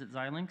Solutions at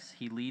Xilinx.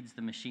 He leads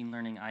the machine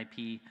learning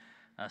IP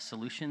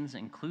solutions,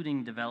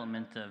 including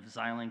development of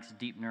Xilinx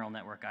Deep Neural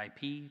Network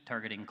IP,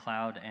 targeting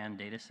cloud and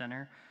data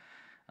center.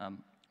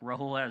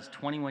 Rahul has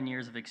 21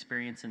 years of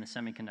experience in the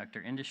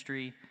semiconductor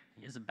industry.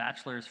 He has a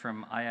bachelor's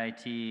from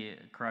IIT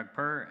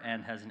Kharagpur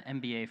and has an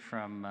MBA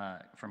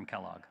from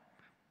Kellogg.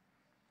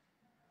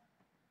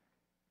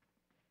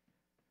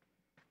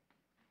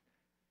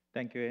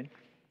 Thank you, Ian.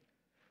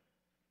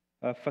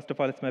 First of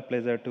all, it's my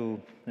pleasure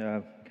to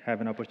have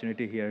an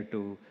opportunity here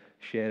to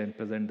share and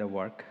present the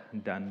work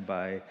done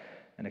by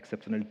an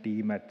exceptional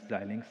team at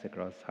Xilinx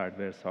across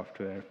hardware,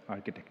 software,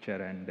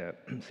 architecture, and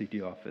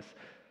CTO office.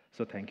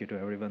 So thank you to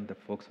everyone, the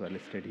folks who are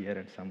listed here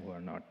and some who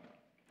are not.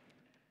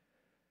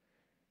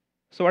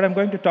 So what I'm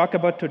going to talk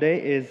about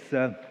today is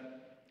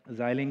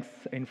Xilinx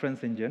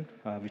Inference Engine,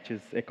 which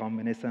is a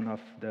combination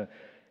of the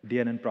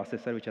DNN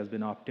processor, which has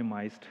been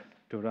optimized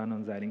to run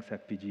on Xilinx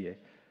FPGA,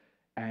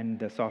 and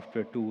the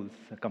software tools,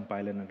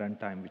 compiler and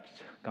runtime, which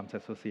comes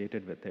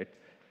associated with it.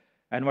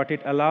 And what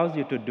it allows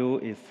you to do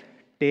is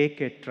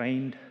take a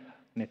trained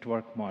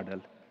network model,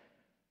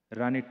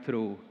 run it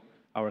through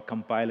our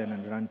compiler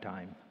and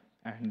runtime,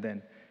 and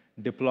then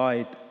deploy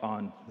it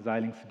on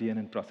Xilinx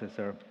DNN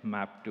processor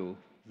mapped to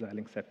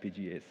Xilinx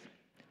FPGAs.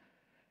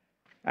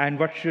 And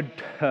what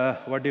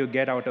do you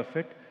get out of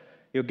it?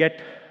 You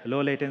get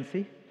low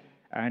latency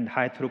and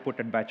high throughput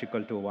at batch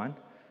equal to 1.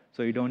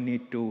 So you don't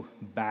need to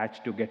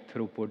batch to get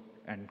throughput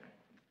and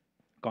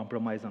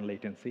compromise on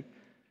latency.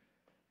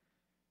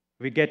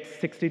 We get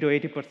 60 to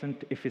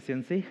 80%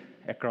 efficiency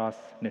across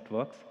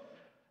networks,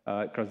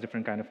 across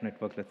different kind of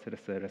networks, let's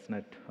say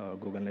ResNet,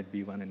 GoogleNet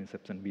B1, and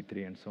Inception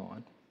B3, and so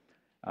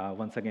on.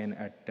 Once again,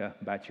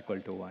 at batch equal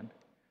to 1.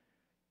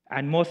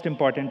 And most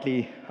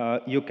importantly,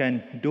 you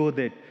can do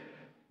that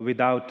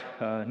without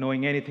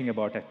knowing anything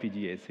about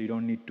FPGAs. You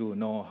don't need to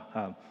know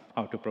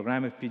how to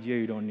program FPGA.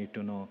 You don't need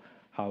to know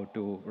how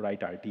to write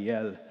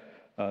RTL.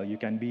 You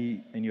can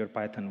be in your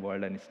Python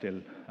world and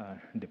still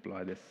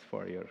deploy this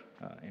for your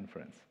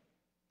inference.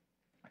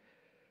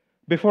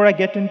 Before I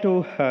get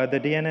into the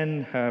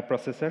DNN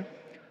processor,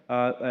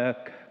 a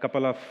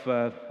couple of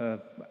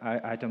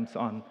items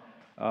on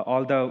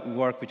all the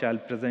work which I'll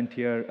present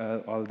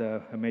here, all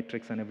the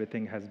matrix and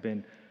everything has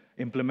been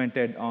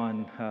implemented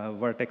on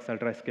Vertex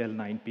UltraScale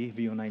 9P,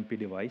 VU9P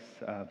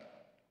device.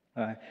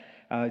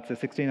 It's a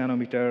 16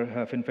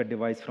 nanometer FinFET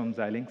device from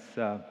Xilinx,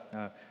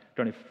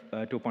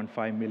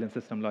 2.5 million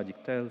system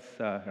logic tells,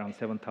 around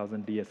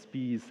 7,000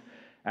 DSPs,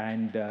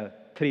 and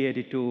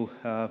 382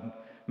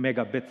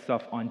 megabits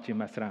of on-chip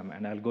SRAM.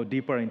 And I'll go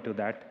deeper into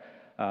that,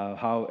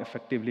 how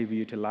effectively we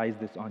utilize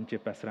this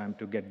on-chip SRAM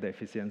to get the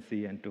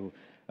efficiency and to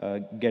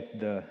get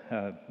the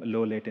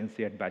low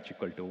latency at batch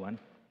equal to 1.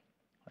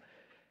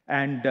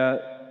 And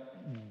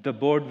the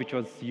board which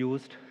was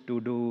used to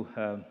do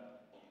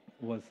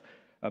was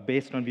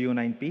based on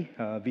VU9P,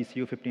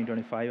 VCU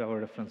 1525, our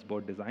reference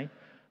board design.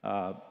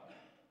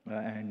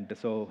 And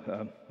so,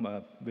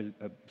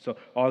 so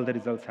all the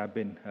results have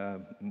been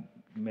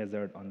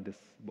measured on this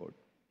board.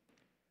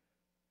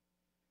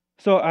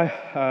 So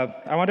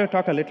I want to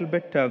talk a little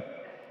bit,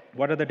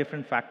 what are the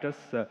different factors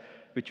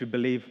which we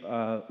believe,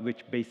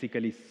 which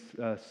basically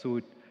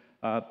suit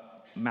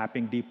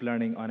mapping deep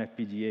learning on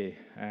FPGA.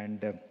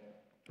 And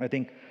I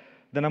think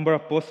the number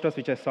of posters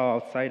which I saw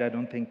outside, I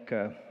don't think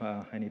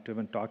I need to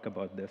even talk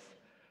about this.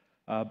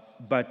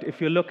 But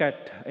if you look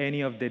at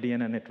any of the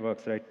DNN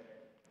networks, right,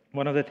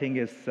 one of the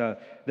things is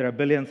there are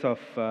billions of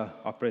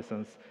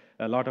operations.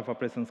 A lot of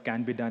operations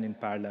can be done in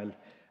parallel.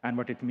 And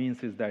what it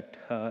means is that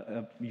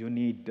you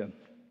need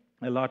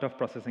a lot of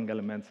processing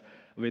elements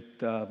with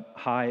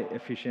high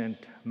efficient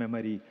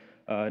memory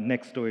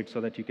next to it so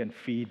that you can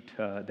feed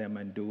them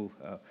and do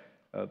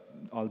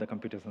all the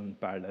computations in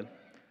parallel.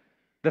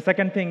 The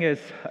second thing is,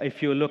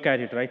 if you look at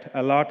it, right,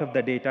 a lot of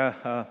the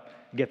data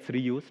gets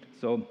reused.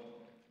 So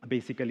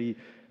basically,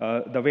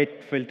 the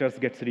weight filters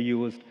gets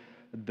reused.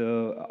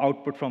 The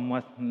output from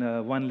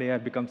one layer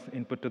becomes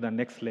input to the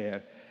next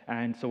layer.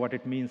 And so what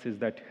it means is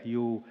that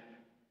you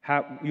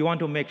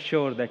want to make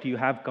sure that you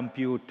have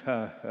compute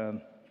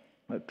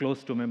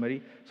close to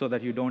memory so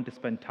that you don't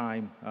spend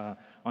time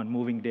on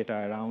moving data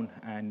around,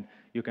 and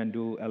you can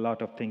do a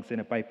lot of things in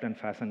a pipeline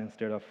fashion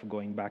instead of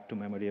going back to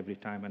memory every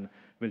time. And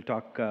we'll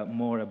talk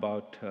more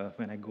about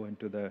when I go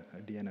into the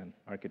DNN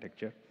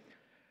architecture.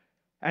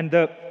 And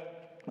the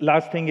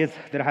last thing is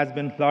there has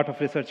been a lot of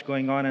research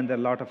going on, and a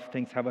lot of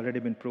things have already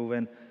been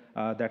proven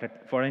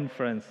that for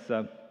inference,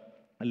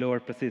 lower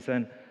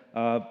precision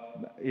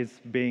is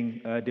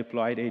being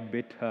deployed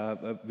 8-bit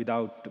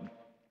without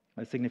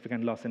a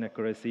significant loss in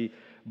accuracy,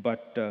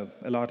 but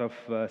a lot of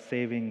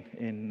saving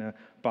in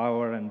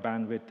power and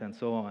bandwidth and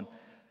so on.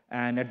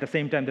 And at the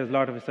same time, there's a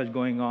lot of research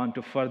going on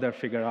to further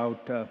figure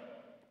out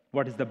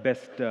what is the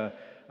best,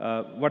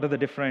 what are the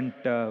different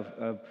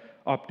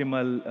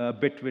optimal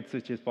bit widths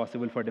which is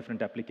possible for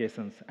different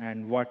applications,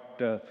 and what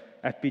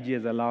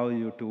FPGAs allow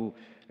you to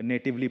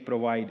natively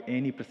provide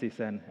any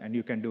precision, and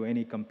you can do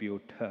any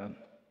compute.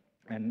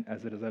 And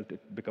as a result,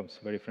 it becomes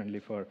very friendly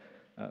for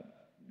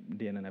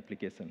DNN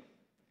application.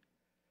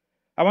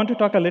 I want to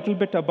talk a little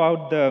bit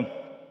about the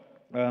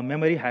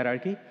memory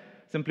hierarchy,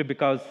 simply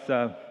because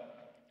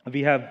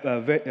we have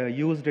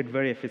used it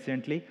very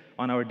efficiently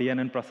on our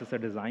DNN processor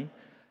design.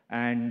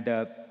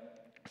 And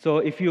so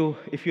if you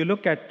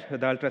look at the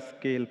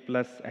UltraScale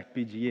plus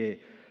FPGA,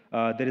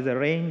 there is a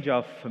range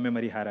of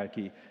memory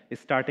hierarchy.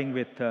 It's starting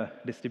with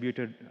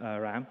distributed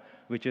RAM,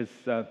 which is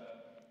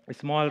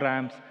small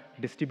RAMs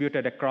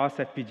distributed across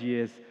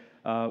FPGAs,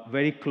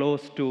 very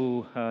close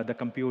to the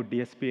compute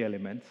DSP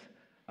elements.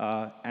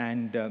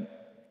 On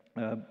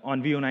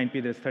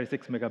VU9P, there's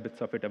 36 megabits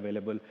of it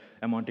available,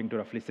 amounting to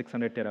roughly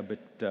 600 terabit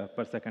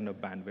per second of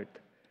bandwidth.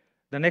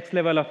 The next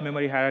level of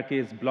memory hierarchy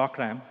is block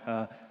RAM,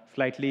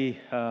 slightly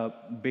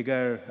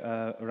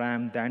bigger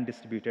RAM than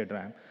distributed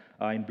RAM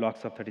in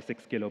blocks of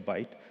 36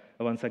 kilobyte.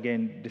 Once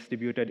again,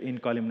 distributed in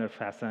columnar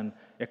fashion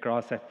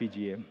across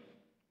FPGA.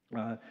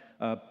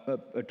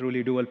 A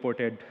truly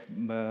dual-ported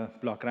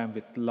block RAM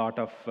with a lot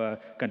of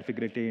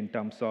configurability in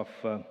terms of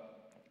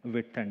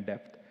width and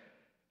depth.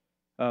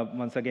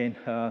 Once again,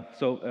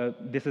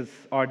 this is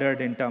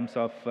ordered in terms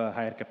of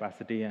higher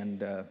capacity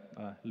and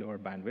lower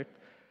bandwidth.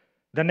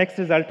 The next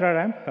is Ultra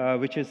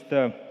RAM, which is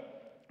the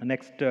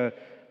next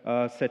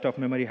set of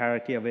memory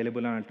hierarchy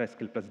available on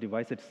UltraScale Plus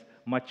device. It's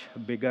much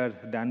bigger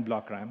than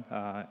block RAM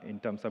in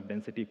terms of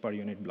density per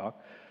unit block.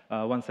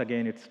 Once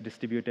again, it's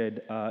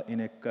distributed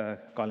in a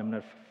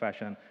columnar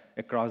fashion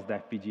across the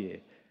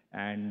FPGA.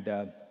 And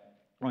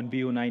on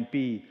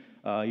VU9P,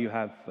 you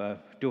have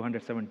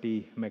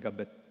 270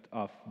 megabit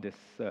of this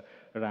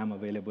RAM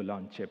available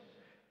on chip.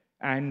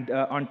 And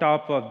on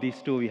top of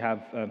these two, we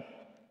have,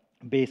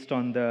 based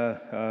on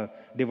the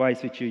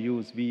device which you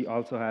use, we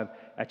also have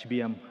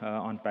HBM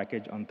on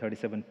package on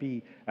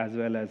 37P, as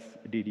well as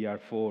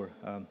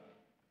DDR4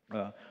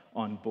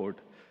 on board.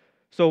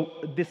 So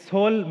this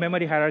whole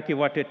memory hierarchy,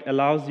 what it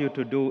allows you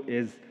to do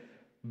is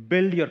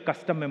build your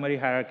custom memory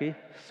hierarchy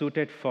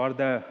suited for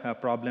the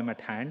problem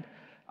at hand,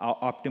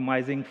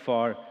 optimizing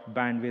for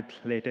bandwidth,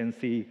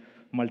 latency,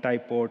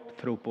 multi-port,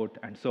 throughput,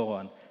 and so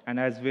on. And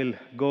as we'll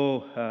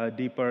go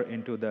deeper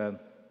into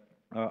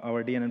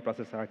our DNN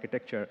processor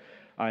architecture,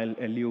 I'll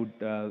allude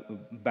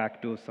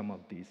back to some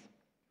of these.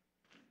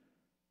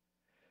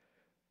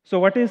 So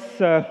what is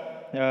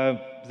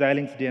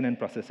Xilinx DNN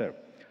processor?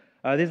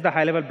 This is the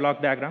high-level block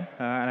diagram,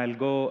 and I'll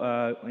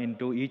go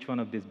into each one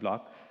of these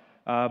blocks.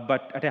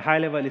 But at a high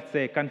level, it's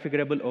a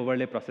configurable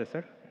overlay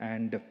processor.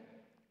 And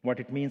what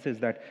it means is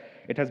that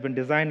it has been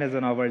designed as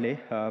an overlay.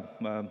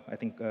 I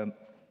think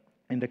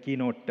in the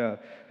keynote,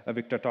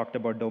 Victor talked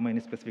about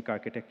domain-specific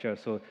architecture,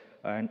 so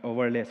an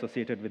overlay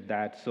associated with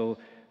that. So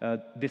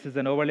this is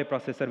an overlay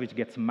processor which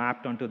gets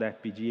mapped onto the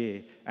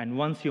FPGA. And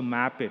once you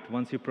map it,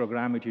 once you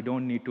program it, you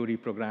don't need to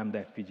reprogram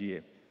the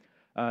FPGA.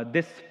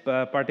 This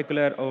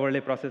particular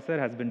overlay processor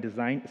has been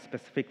designed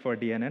specific for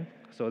DNN.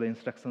 So the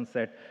instruction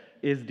set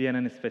is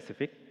DNN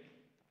specific.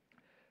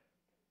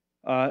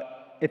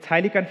 It's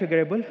highly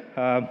configurable.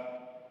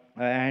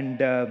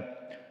 And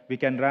we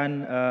can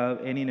run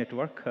any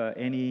network,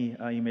 any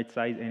image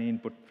size, any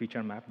input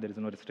feature map. There is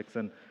no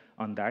restriction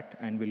on that.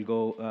 And we'll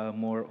go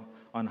more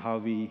on how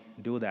we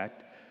do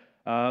that.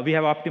 We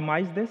have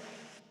optimized this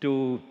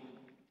to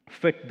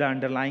fit the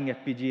underlying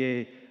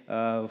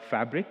FPGA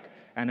fabric.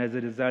 And as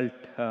a result,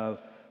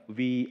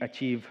 we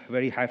achieve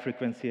very high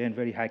frequency and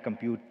very high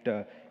compute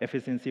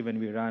efficiency when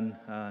we run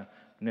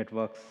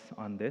networks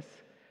on this.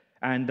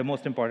 And the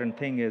most important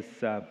thing is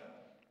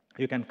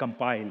you can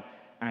compile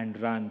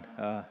and run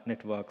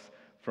networks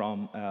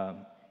from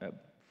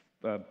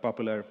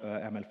popular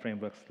ML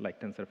frameworks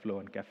like TensorFlow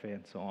and Caffe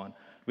and so on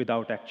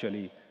without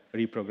actually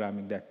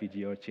reprogramming the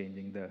FPGA or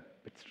changing the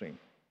bit stream.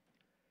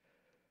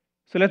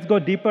 So let's go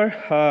deeper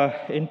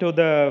into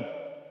the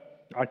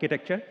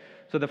architecture.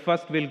 So the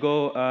first we'll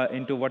go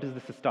into what is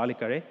the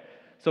systolic array.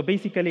 So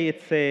basically,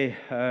 it's a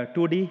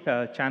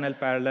 2D channel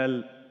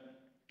parallel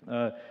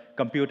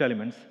compute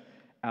elements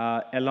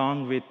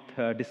along with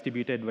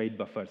distributed weight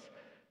buffers.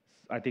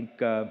 I think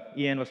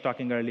Ian was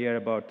talking earlier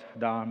about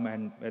the ARM,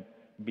 and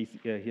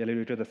he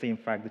alluded to the same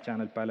fact, the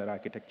channel parallel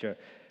architecture.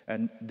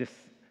 And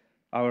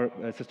our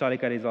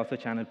systolic array is also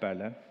channel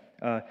parallel.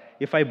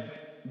 If I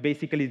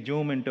basically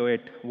zoom into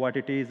it, what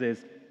it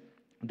is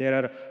there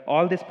are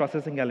all these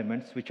processing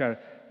elements which are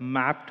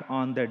mapped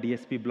on the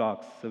DSP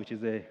blocks, which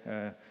is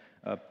a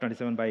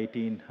 27 by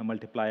 18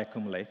 multiply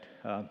accumulate,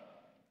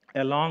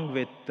 along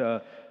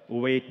with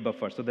weight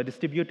buffer. So the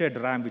distributed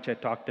RAM, which I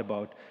talked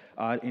about,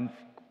 are in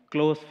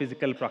close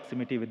physical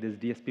proximity with these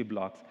DSP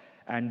blocks.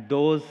 And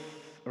those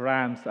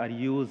RAMs are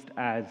used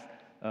as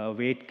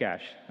weight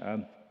cache.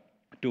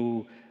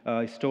 to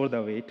store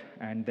the weight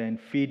and then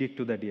feed it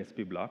to the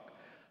DSP block.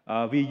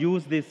 We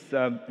use this,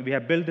 we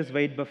have built this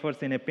weight buffers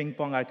in a ping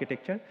pong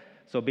architecture.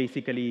 So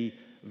basically,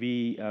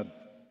 we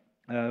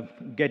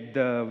get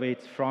the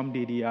weights from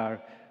DDR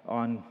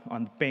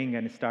on ping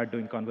and start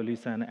doing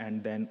convolution,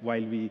 and then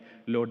while we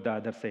load the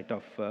other set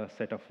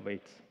of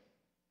weights.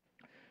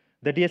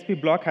 The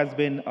DSP block has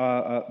been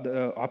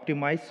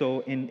optimized,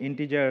 so in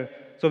integer,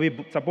 so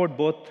we support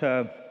both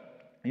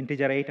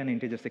integer 8 and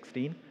integer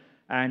 16.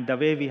 And the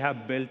way we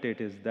have built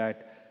it is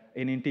that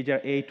in integer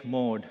 8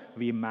 mode,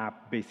 we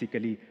map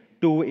basically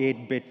 2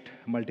 8-bit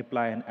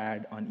multiply and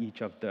add on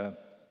each of the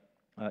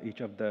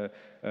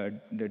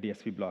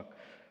DSP block.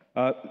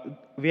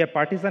 We have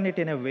partitioned it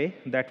in a way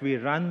that we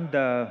run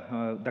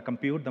the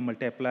compute, the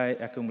multiply,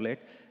 accumulate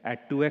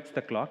at 2x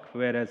the clock,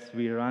 whereas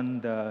we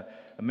run the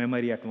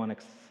memory at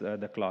 1x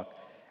the clock.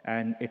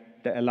 And it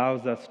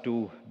allows us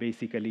to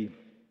basically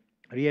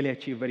really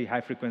achieve very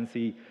high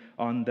frequency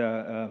on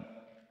the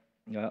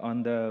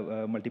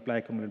multiply,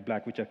 accumulate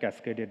block, which are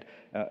cascaded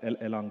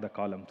along the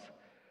columns.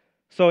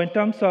 So in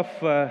terms of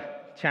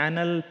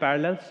channel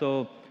parallel,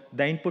 so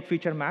the input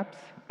feature maps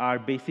are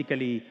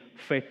basically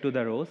fed to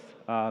the rows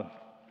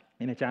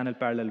in a channel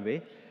parallel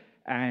way,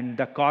 and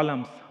the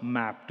columns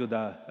map to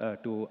the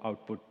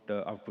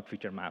output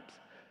feature maps.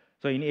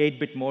 So in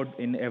 8-bit mode,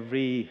 in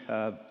every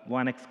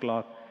 1x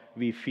clock,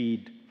 we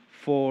feed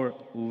 4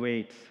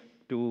 weights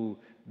to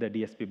the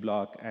DSP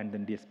block, and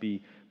then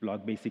DSP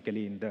block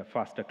basically in the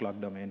faster clock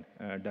domain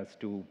does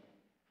to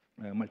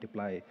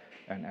multiply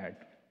and add.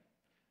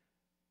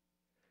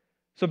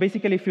 So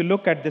basically, if you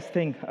look at this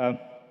thing,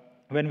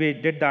 when we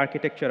did the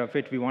architecture of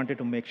it, we wanted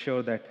to make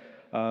sure that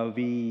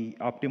we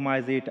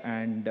optimize it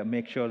and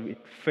make sure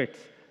it fits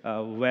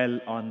well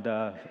on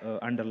the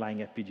underlying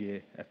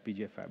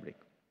FPGA fabric.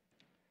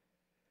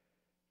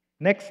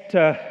 Next,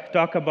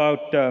 talk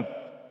about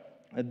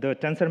the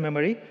tensor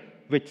memory,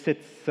 which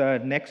sits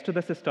next to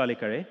the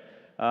systolic array.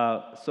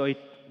 So it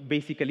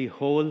basically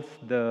holds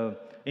the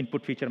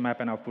input feature map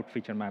and output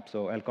feature map.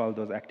 So I'll call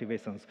those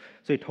activations.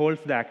 So it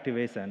holds the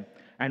activation.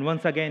 And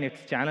once again,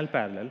 it's channel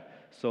parallel.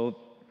 So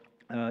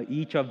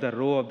each of the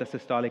row of the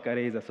systolic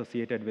array is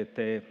associated with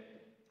a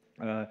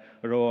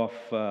row of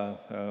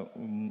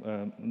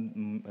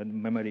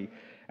memory.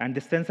 And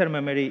this tensor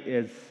memory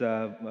is,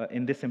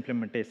 in this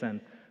implementation,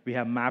 we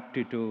have mapped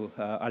it to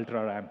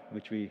ultra RAM,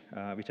 which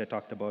I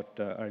talked about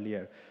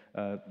earlier,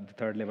 the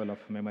third level of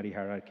memory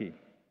hierarchy.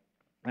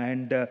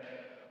 And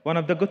one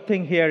of the good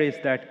things here is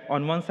that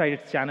on one side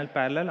it's channel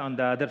parallel, on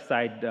the other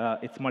side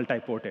it's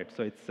multi-ported,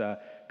 so it's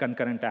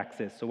concurrent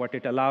access. So what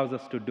it allows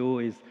us to do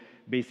is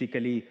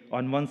basically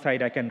on one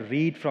side I can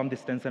read from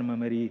this tensor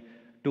memory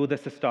to the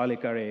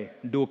systolic array,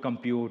 do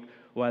compute,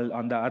 while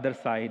on the other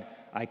side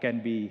I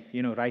can be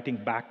writing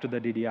back to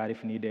the DDR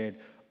if needed,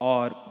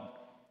 or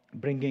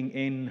bringing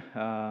in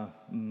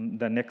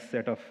the next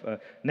set of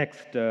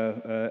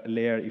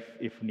layer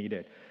if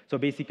needed. So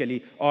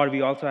basically, or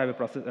we also have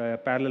a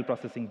parallel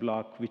processing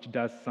block which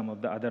does some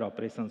of the other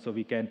operations, so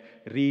we can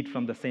read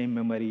from the same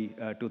memory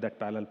to that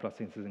parallel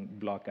processing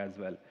block as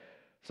well.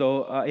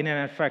 So in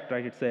an effect,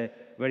 right, it's a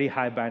very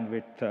high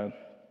bandwidth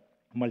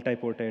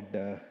multi-ported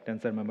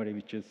tensor memory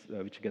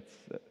which gets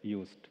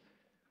used.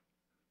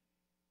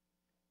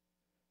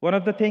 One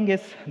of the things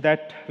is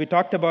that we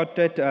talked about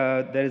it,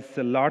 there is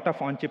a lot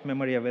of on-chip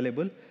memory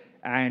available,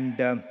 and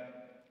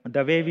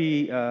the way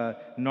we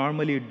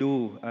normally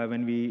do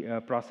when we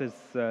process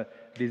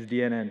this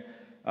DNN,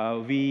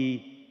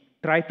 we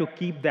try to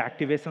keep the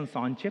activations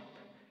on-chip,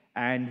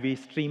 and we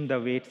stream the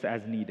weights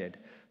as needed.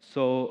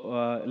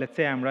 So let's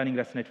say I'm running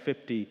ResNet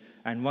 50,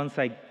 and once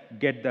I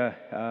get the,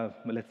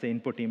 let's say,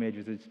 input image,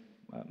 which is,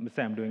 let's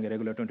say I'm doing a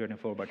regular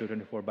 224 by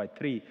 224 by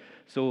 3.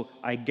 So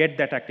I get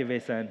that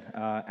activation,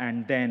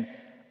 and then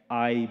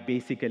I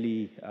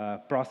basically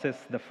process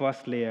the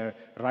first layer,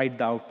 write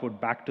the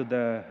output back to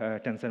the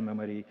tensor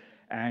memory,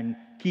 and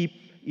keep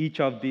each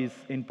of these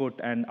input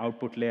and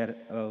output layer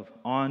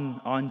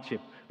on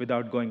chip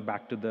without going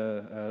back to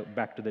the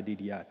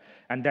DDR.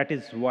 And that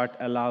is what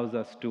allows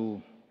us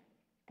to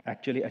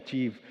actually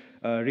achieve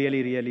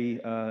really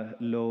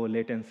low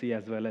latency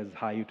as well as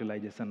high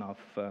utilization of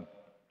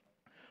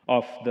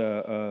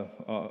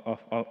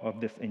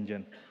this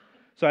engine.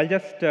 So I'll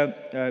just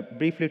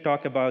briefly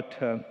talk about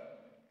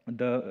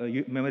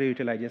the memory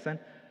utilization.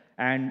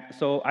 And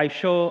so I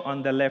show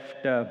on the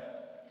left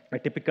a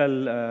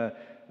typical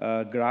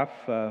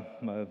graph,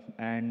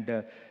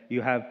 and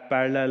you have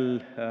parallel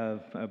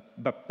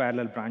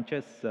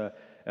branches,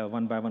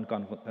 1 by 1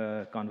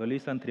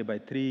 convolution, 3 by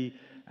 3,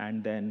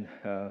 and then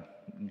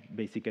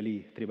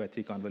basically 3 by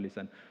 3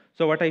 convolution.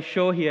 So what I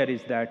show here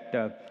is that,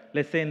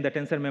 let's say in the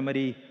tensor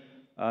memory,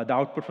 the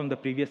output from the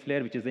previous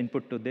layer, which is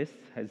input to this,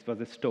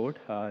 was stored,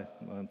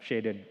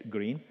 shaded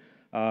green.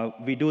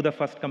 We do the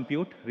first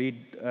compute,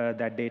 read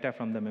that data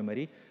from the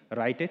memory,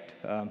 write it.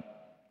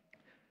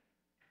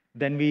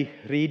 Then we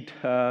read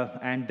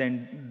and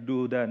then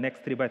do the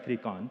next 3 by 3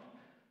 conv.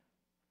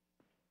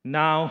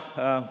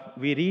 Now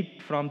we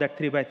read from that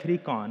 3 by 3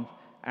 conv,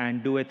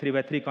 and do a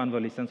 3x3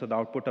 convolution, so the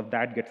output of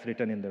that gets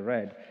written in the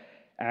red.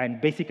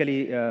 And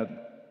basically,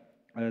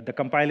 the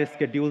compiler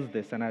schedules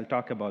this, and I'll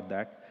talk about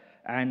that.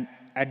 And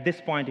at this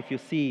point, if you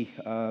see,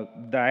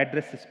 the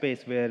address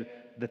space where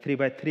the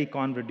 3x3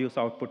 conv reduce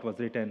output was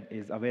written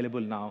is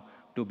available now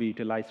to be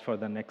utilized for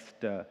the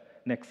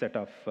next set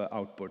of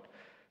output.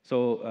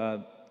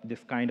 So this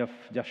kind of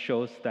just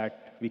shows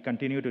that we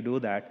continue to do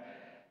that.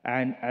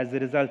 And as a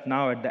result,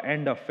 now at the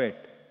end of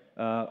it,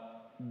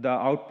 the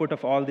output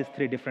of all these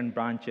 3 different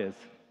branches,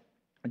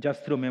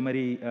 just through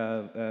memory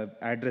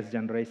address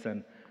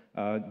generation,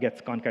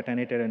 gets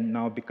concatenated and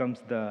now becomes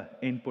the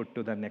input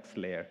to the next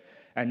layer.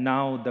 And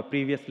now the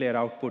previous layer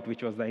output,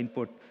 which was the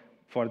input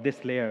for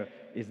this layer,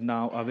 is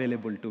now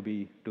available to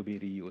be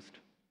reused.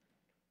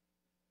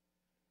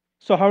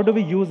 So how do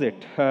we use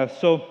it?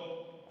 So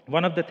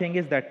one of the things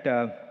is that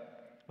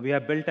we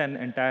have built an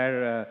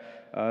entire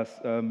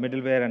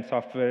middleware and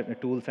software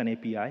tools and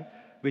API,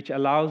 which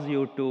allows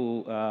you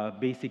to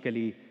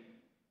basically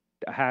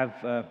have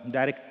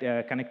direct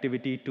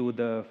connectivity to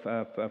the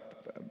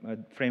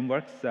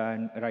frameworks.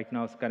 And right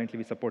now, currently,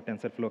 we support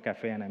TensorFlow,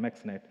 Caffe, and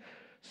MXNet.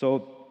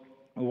 So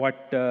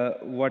what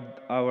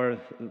our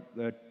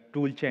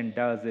toolchain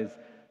does is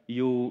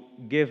you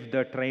give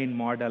the trained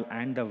model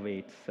and the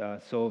weights.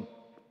 So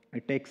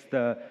it takes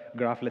the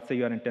graph. Let's say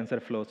you are in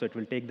TensorFlow, so it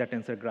will take the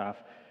tensor graph,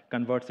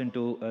 converts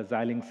into a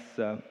Xilinx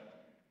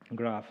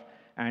graph,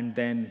 and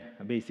then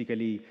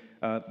basically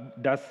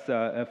does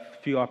a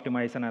few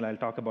optimization, and I'll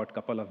talk about a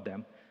couple of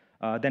them.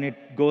 Then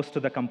it goes to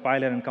the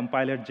compiler, and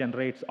compiler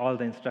generates all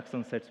the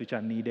instruction sets which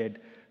are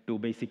needed to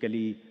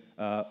basically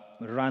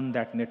run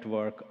that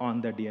network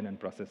on the DNN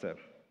processor.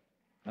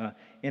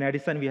 In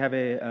addition, we have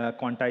a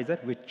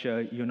quantizer, which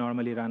you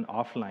normally run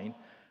offline.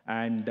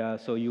 And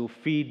so you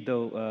feed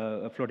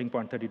the floating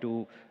point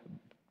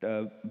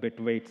 32-bit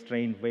weights,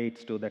 trained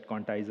weights to that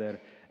quantizer,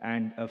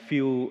 and a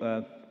few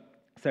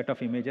set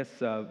of images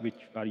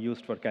which are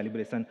used for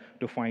calibration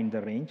to find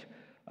the range.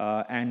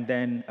 And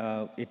then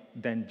it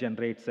then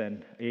generates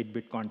an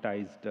 8-bit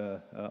quantized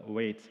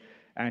weights.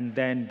 And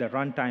then the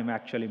runtime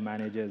actually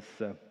manages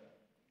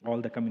all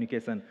the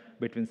communication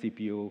between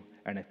CPU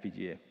and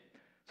FPGA.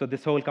 So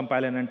this whole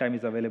compiler runtime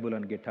is available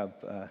on GitHub,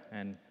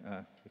 and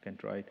you can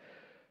try it.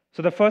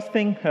 So the first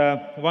thing,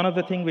 one of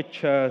the things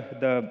which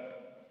the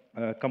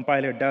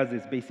compiler does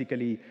is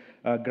basically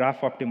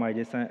graph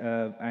optimization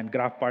and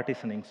graph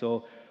partitioning.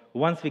 So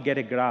once we get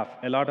a graph,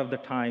 a lot of the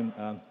time,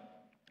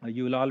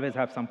 you will always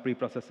have some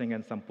pre-processing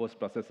and some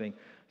post-processing.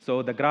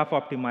 So the graph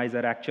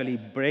optimizer actually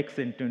breaks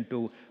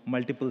into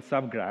multiple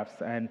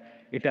subgraphs, and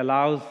it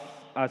allows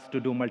us to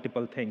do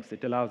multiple things.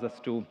 It allows us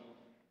to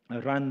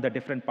run the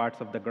different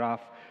parts of the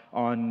graph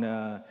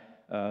on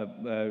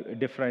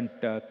different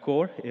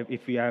core.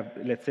 If you have,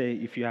 let's say,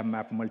 if you have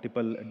mapped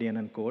multiple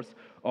DNN cores,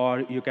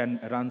 or you can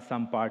run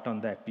some part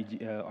on the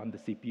FPGA, on the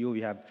CPU.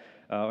 We have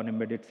on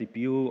embedded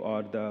CPU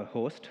or the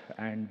host,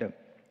 and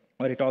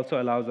or it also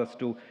allows us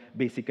to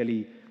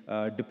basically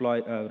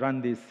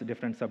run these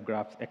different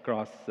subgraphs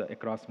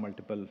across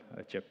multiple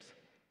chips.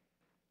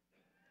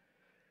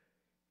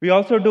 We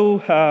also do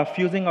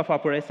fusing of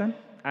operation,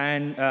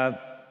 and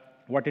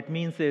what it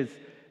means is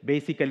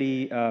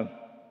basically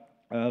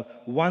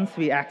once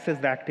we access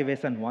the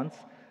activation once,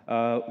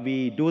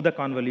 we do the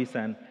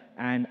convolution,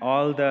 and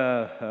all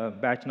the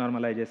batch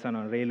normalization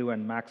on ReLU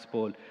and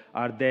maxpol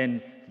are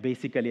then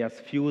basically as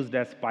fused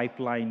as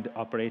pipelined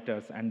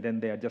operators, and then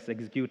they are just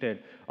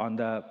executed on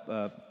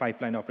the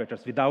pipeline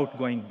operators without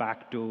going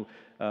back to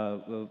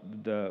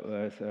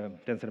the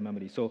tensor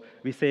memory. So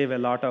we save a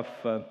lot of,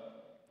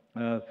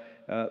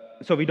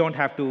 so we don't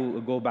have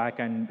to go back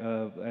and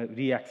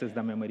re-access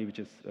the memory,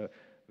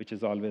 which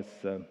is always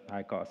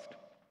high cost.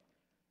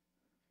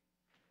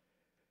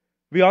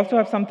 We also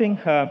have something,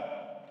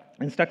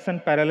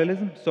 instruction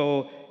parallelism.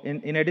 So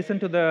in addition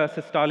to the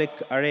systolic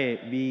array,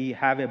 we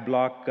have a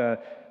block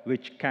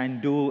which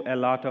can do a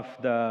lot of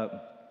the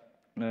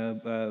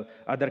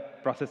other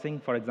processing,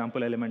 for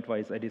example,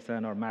 element-wise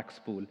addition or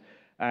maxpool.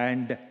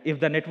 And if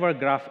the network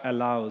graph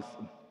allows,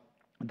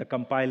 the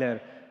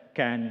compiler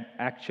can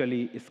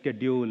actually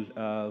schedule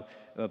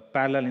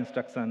parallel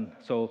instruction.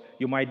 So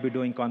you might be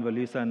doing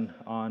convolution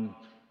on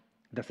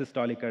the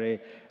systolic array,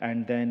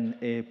 and then,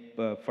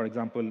 for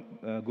example,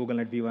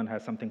 GoogleNet V1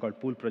 has something called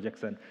pool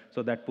projection.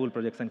 So that pool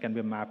projection can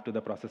be mapped to the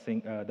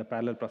processing, the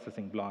parallel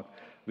processing block,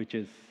 which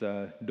is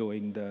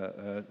doing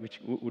the,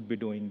 which would be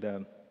doing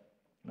the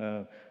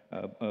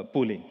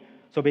pooling.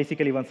 So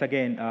basically, once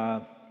again,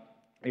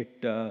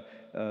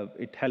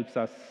 it helps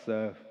us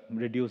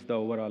reduce the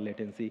overall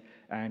latency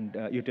and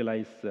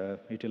utilize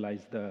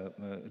the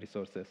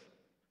resources.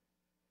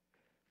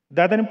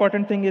 The other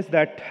important thing is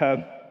that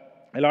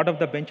a lot of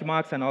the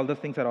benchmarks and all those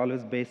things are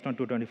always based on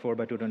 224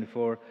 by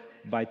 224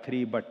 by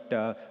 3, but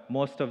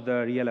most of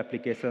the real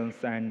applications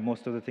and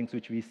most of the things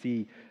which we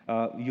see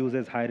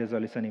uses high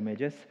resolution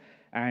images.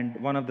 And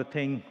one of the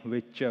things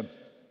which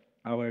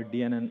our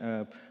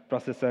DNN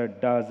processor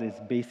does is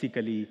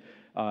basically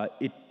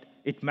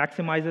it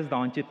maximizes the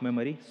on-chip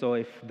memory. So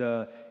if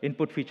the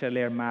input feature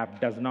layer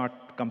map does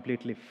not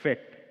completely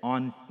fit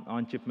on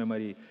chip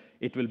memory,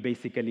 it will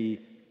basically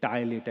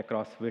tile it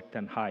across width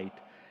and height.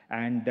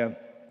 And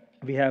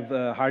we have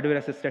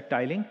hardware-assisted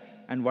tiling,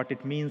 and what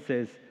it means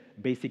is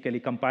basically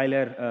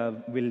compiler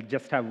will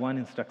just have one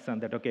instruction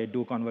that, okay,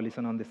 do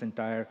convolution on this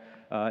entire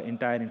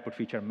input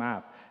feature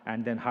map, and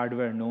then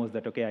hardware knows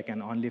that, okay, I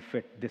can only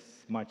fit this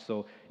much, so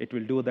it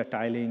will do the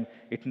tiling.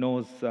 It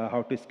knows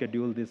how to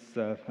schedule these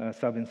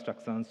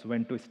sub-instructions,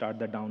 when to start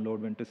the download,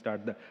 when to start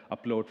the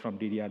upload from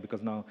DDR,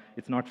 because now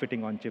it's not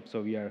fitting on chip, so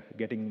we are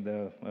getting the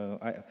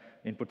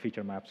input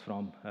feature maps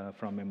from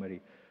memory.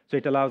 So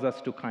it allows us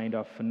to kind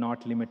of not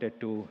limit it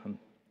to,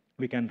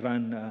 we can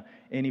run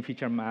any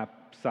feature map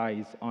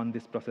size on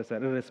this processor,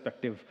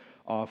 irrespective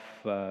of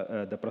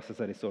the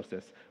processor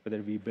resources,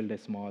 whether we build a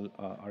small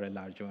or a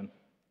large one.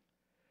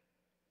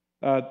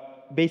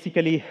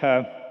 Basically,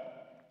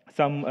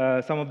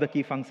 some of the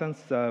key functions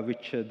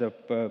which the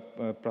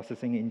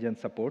processing engine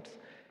supports,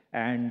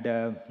 and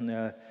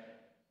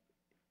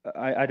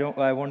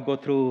I won't go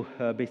through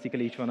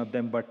basically each one of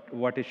them, but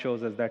what it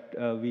shows is that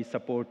we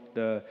support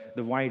the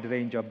wide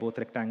range of both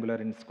rectangular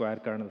and square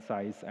kernel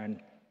size, and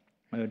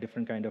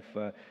different kind of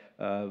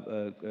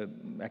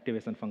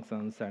activation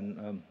functions,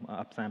 and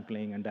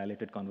upsampling and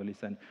dilated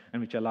convolution,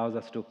 and which allows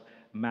us to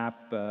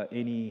map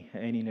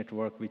any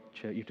network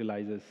which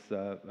utilizes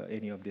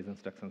any of these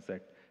instruction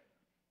set.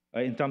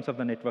 In terms of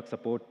the network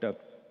support,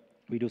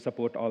 we do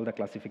support all the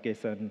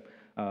classification,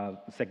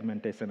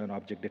 segmentation, and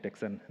object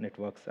detection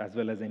networks, as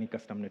well as any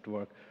custom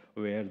network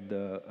where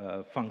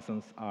the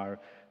functions are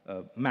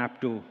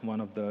mapped to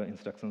one of the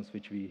instructions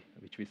which we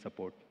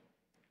support.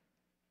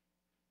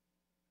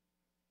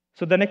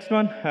 So the next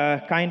one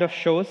kind of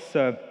shows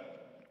one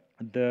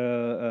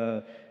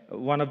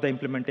of the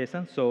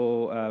implementations.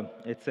 So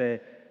it's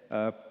a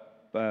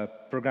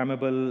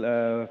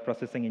programmable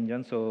processing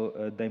engine.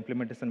 So the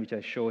implementation which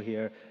I show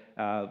here,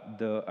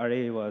 the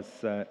array was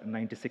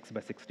 96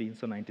 by 16,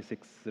 so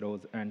 96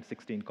 rows and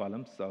 16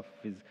 columns of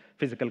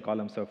physical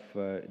columns of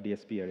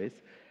DSP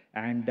arrays.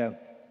 And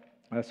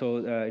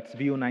so it's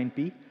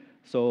VU9P.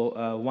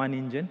 So one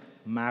engine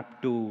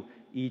mapped to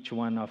each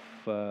one of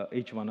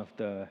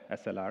the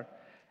SLR.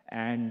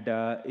 And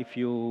if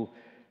you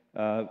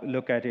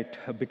look at it,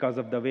 because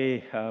of the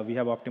way we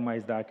have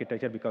optimized the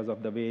architecture, because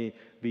of the way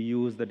we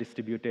use the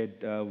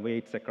distributed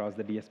weights across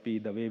the DSP,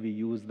 the way we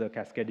use the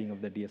cascading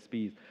of the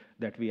DSPs,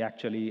 that we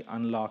actually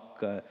unlock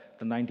the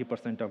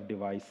 90% of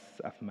device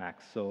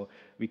Fmax. So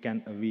we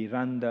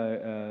run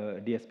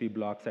the DSP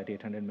blocks at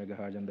 800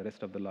 megahertz and the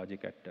rest of the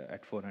logic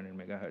at 400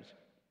 megahertz.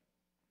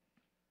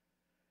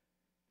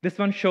 This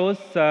one shows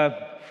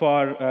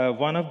for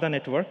one of the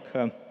network,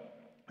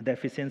 the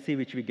efficiency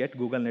which we get,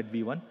 Google Net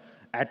V1,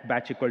 at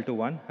batch equal to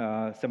 1,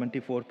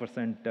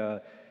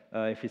 74%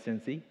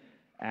 efficiency.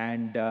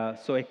 And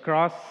so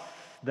across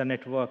the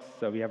networks,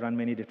 we have run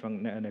many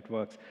different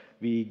networks,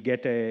 we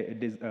get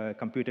a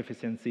compute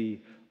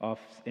efficiency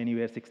of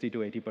anywhere 60 to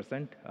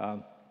 80%.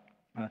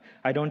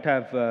 I don't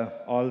have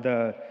all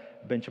the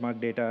benchmark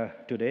data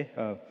today.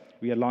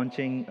 We are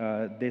launching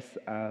this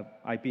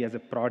IP as a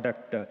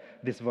product,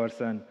 this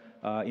version,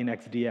 in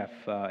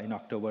XDF in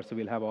October, so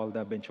we'll have all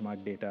the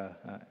benchmark data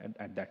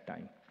at that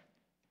time.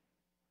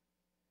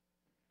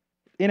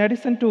 In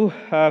addition to,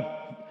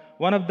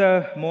 one of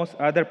the most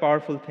other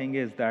powerful thing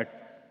is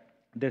that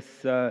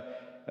this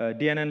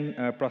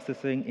DNN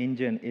processing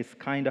engine is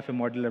kind of a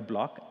modular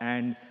block,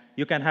 and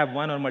you can have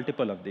one or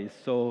multiple of these.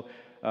 So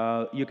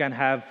you can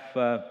have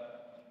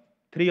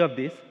 3 of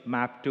these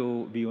mapped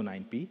to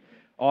VU9P.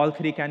 All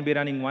 3 can be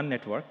running one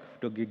network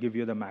to give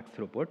you the max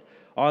throughput.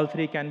 All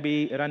 3 can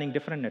be running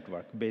different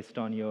network based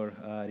on your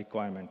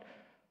requirement.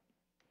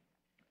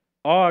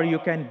 Or you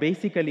can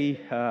basically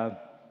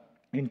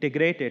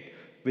integrate it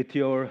with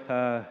your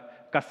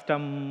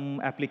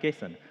custom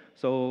application.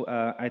 So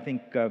I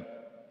think,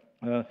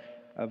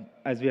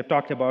 as we have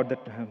talked about,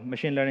 that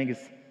machine learning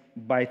is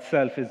by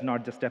itself is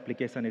not just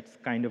application, it's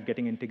kind of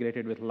getting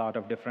integrated with a lot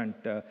of different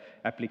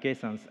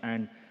applications.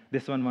 And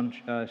this one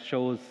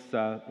shows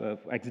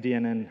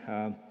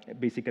XDNN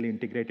basically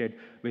integrated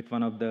with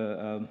one of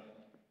the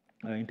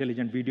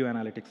intelligent video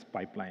analytics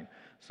pipeline.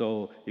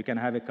 So you can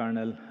have a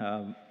kernel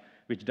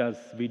which does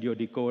video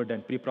decode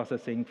and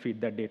pre-processing,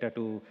 feed that data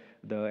to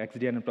the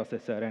XDNN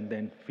processor, and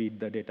then feed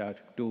the data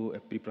to a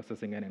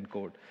pre-processing and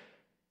encode.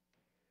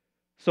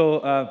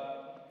 So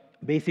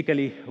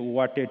basically,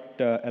 what it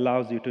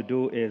allows you to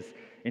do is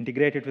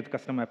integrate it with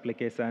custom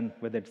application,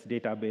 whether it's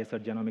database or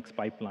genomics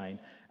pipeline,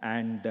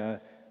 and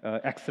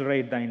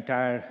accelerate the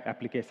entire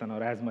application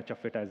or as much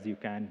of it as you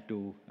can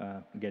to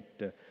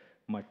get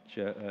much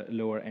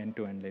lower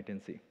end-to-end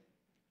latency.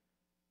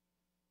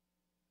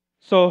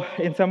 So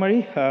in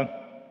summary,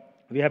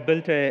 we have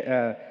built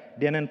a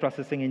DNN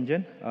processing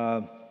engine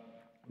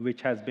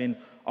which has been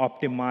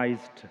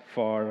optimized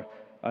for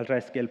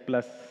UltraScale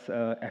plus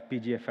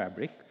FPGA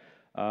fabric.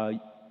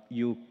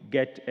 You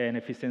get an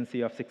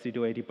efficiency of 60 to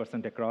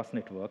 80% across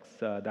networks.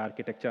 The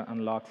architecture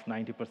unlocks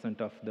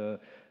 90% of the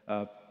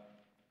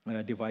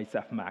device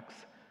Fmax.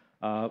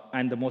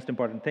 And the most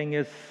important thing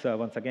is,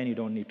 once again, you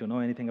don't need to know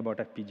anything about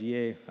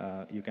FPGA.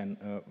 You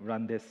can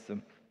run this,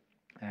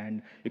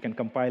 and you can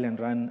compile and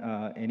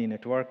run any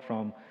network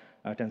from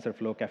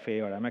TensorFlow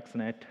Cafe or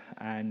MXNet,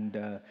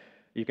 and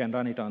you can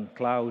run it on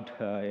cloud,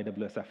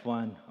 AWS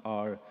F1,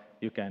 or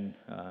you can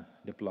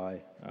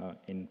deploy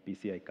in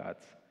PCI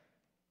cards.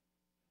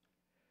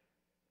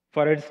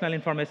 For additional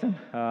information,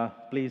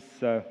 please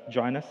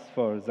join us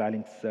for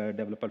Xilinx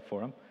Developer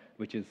Forum,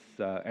 which is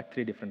at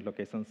 3 different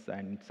locations,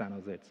 and San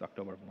Jose, it's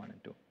October 1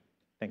 and 2.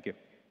 Thank you.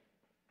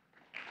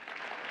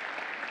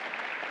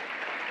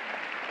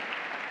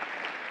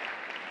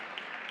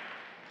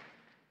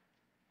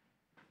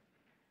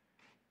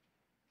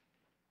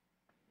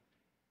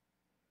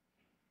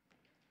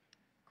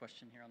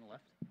 Question here on the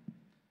left.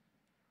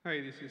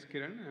 Hi, this is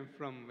Kiran. I'm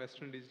from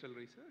Western Digital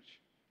Research.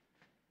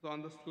 So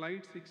on the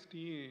slide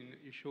 16,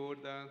 you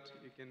showed that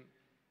you can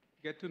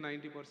get to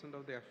 90%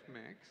 of the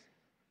Fmax,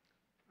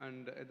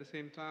 and at the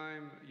same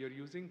time, you're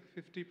using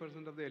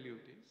 50% of the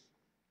LUTs.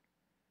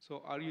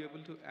 So are you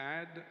able to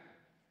add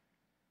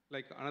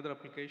like another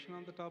application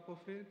on the top of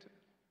it?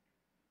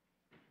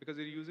 Because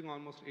you're using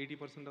almost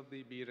 80% of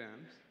the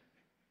BRAMs.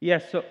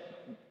 Yes, so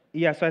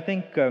I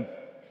think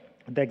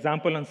the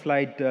example on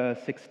slide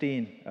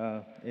 16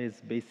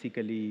 is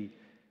basically,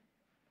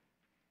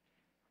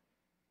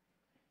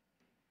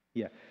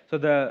 so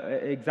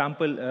the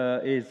example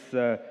is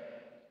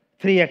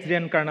 3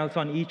 XDN kernels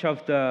on each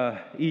of the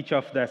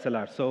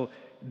SLR. So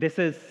this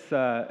is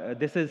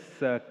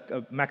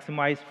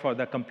maximized for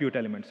the compute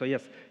element. So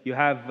yes, you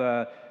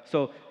have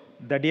so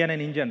the DNN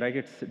engine, right?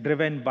 It's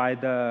driven by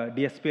the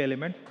DSP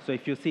element. So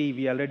if you see,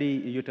 we already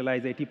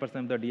utilize 80%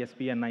 of the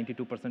DSP and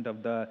 92%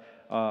 of the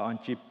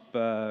on-chip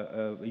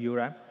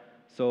URAM.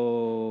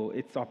 So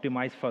it's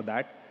optimized for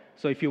that.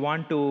 So if you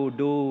want to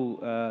do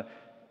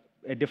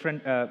a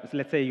different,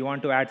 let's say you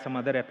want to add some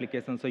other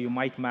application, so you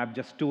might map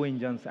just 2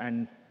 engines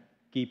and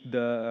keep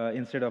the,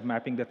 instead of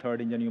mapping the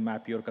 3rd engine, you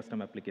map your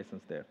custom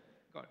applications there.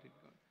 Got it.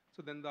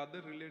 So then the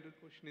other related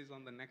question is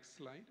on the next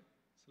slide,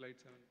 slide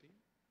 17.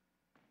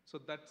 So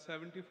that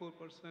 74%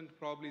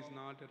 probably is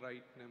not a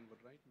right number,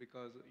 right?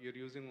 Because you're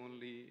using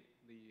only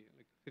the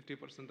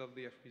 50% of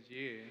the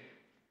FPGA,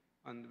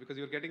 and because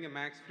you're getting a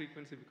max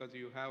frequency because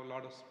you have a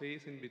lot of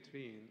space in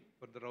between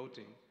for the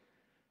routing.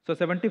 So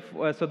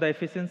so the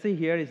efficiency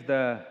here is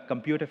the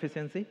compute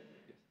efficiency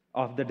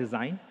of the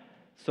design,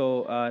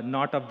 so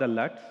not of the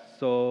LUTs.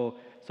 So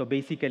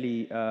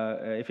basically,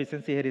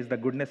 efficiency here is the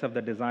goodness of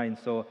the design.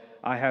 So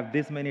I have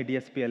this many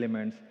DSP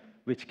elements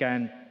which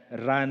can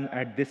run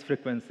at this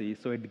frequency,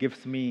 so it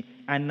gives me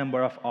n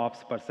number of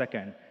ops per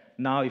second.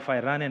 Now, if I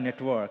run a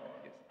network,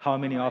 how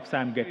many ops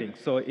I'm getting?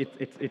 So it's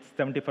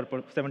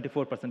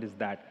 74% is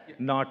that,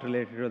 not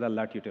related to the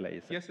LUT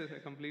utilization. Yes, I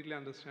completely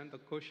understand. The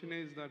question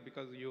is that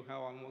because you have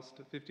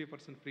almost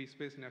 50% free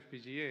space in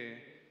FPGA,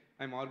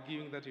 I'm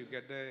arguing that you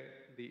get the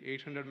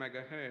 800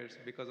 megahertz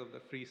because of the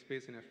free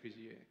space in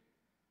FPGA.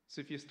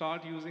 So if you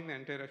start using the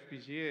entire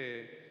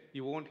FPGA,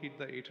 you won't hit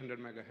the 800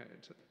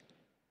 megahertz.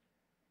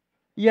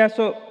 Yeah,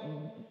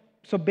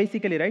 so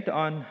basically, right,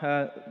 on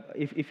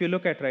if you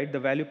look at, right, the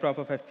value prop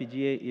of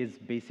FPGA is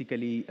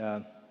basically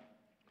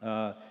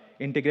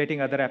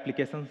integrating other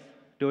applications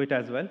to it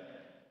as well.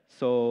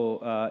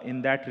 So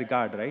in that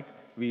regard, right,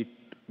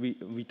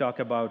 we talk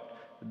about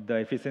the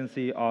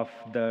efficiency of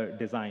the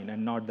design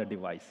and not the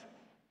device.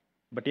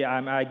 But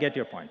yeah, I get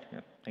your point.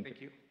 Yeah, thank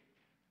you.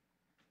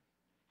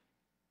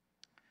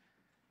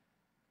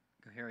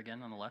 Go here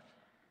again on the left.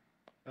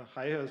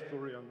 Hi, here's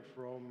Florian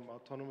from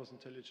Autonomous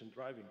Intelligent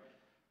Driving.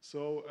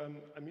 So,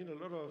 I mean,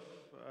 a lot of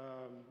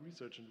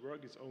research and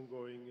work is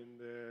ongoing in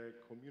the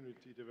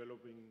community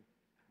developing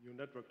new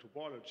network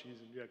topologies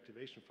and new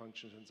activation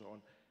functions and so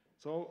on.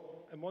 So,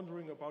 I'm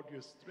wondering about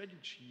your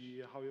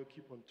strategy, how you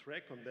keep on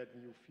track on that,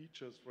 new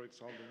features, for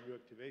example, new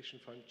activation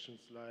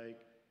functions like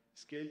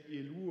scaled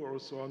ELU or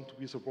so on to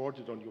be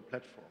supported on your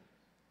platform.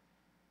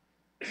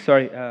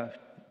 Sorry,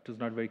 it was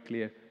not very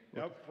clear.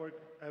 Yeah,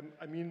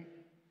 I mean,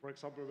 for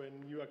example,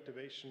 when new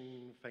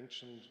activation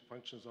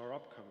functions are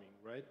upcoming,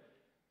 right?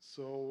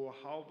 So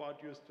how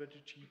about your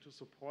strategy to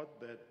support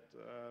that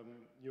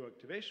new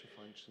activation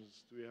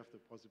functions? Do you have the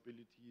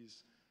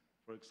possibilities,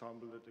 for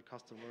example, that the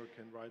customer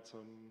can write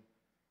some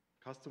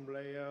custom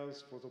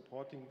layers for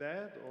supporting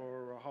that?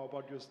 Or how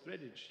about your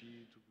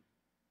strategy?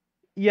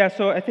 Yeah,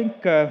 so I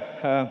think,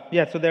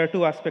 so there are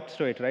 2 aspects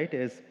to it, right?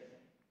 Is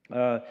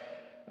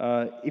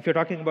if you're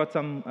talking about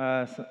some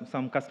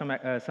custom,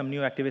 some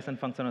new activation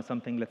function or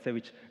something, let's say,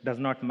 which does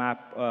not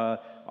map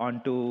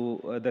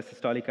onto the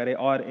systolic array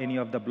or any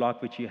of the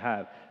block which you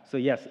have. So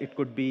yes, it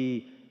could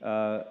be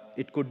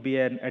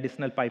an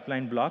additional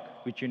pipeline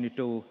block which you need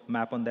to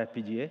map on the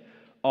FPGA,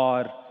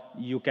 or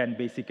you can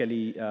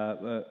basically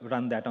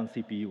run that on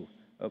CPU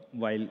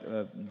while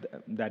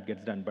that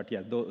gets done. But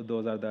yeah,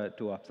 those are the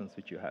 2 options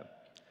which you have.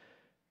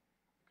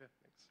 Okay,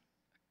 thanks.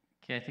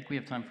 Okay, I think we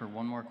have time for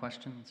one more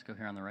question. Let's go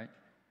here on the right.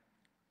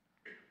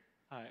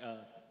 Hi,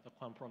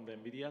 Kwan from the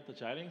NVIDIA. The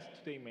Xilinx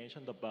today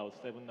mentioned about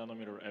 7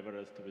 nanometer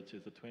Everest, which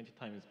is a 20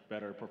 times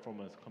better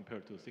performance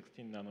compared to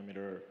 16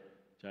 nanometer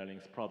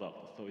Xilinx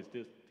product. So is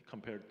this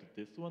compared to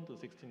this one, the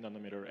 16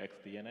 nanometer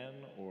XDNN,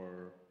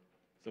 or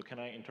so can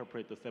I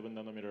interpret the 7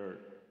 nanometer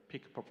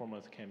peak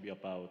performance can be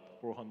about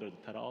 400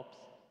 teraops?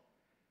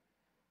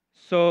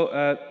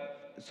 So,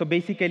 so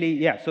basically,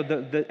 yeah, so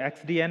the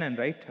XDNN,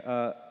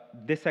 right?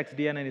 This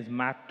XDNN is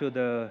mapped to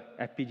the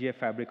FPGA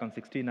fabric on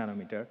 16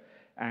 nanometer,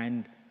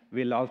 and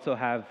we'll also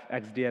have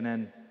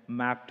XDNN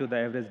mapped to the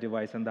Everest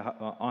device and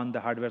on the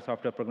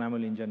hardware-software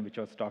programmable engine, which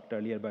was talked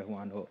earlier by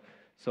Huan Ho.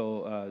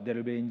 So there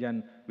will be an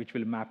engine which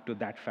will map to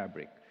that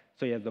fabric.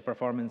 So yes, the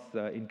performance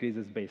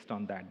increases based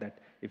on that, that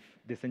if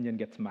this engine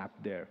gets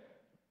mapped there.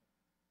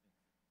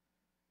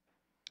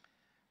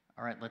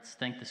 All right, let's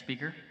thank the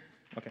speaker.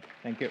 Okay,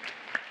 thank you.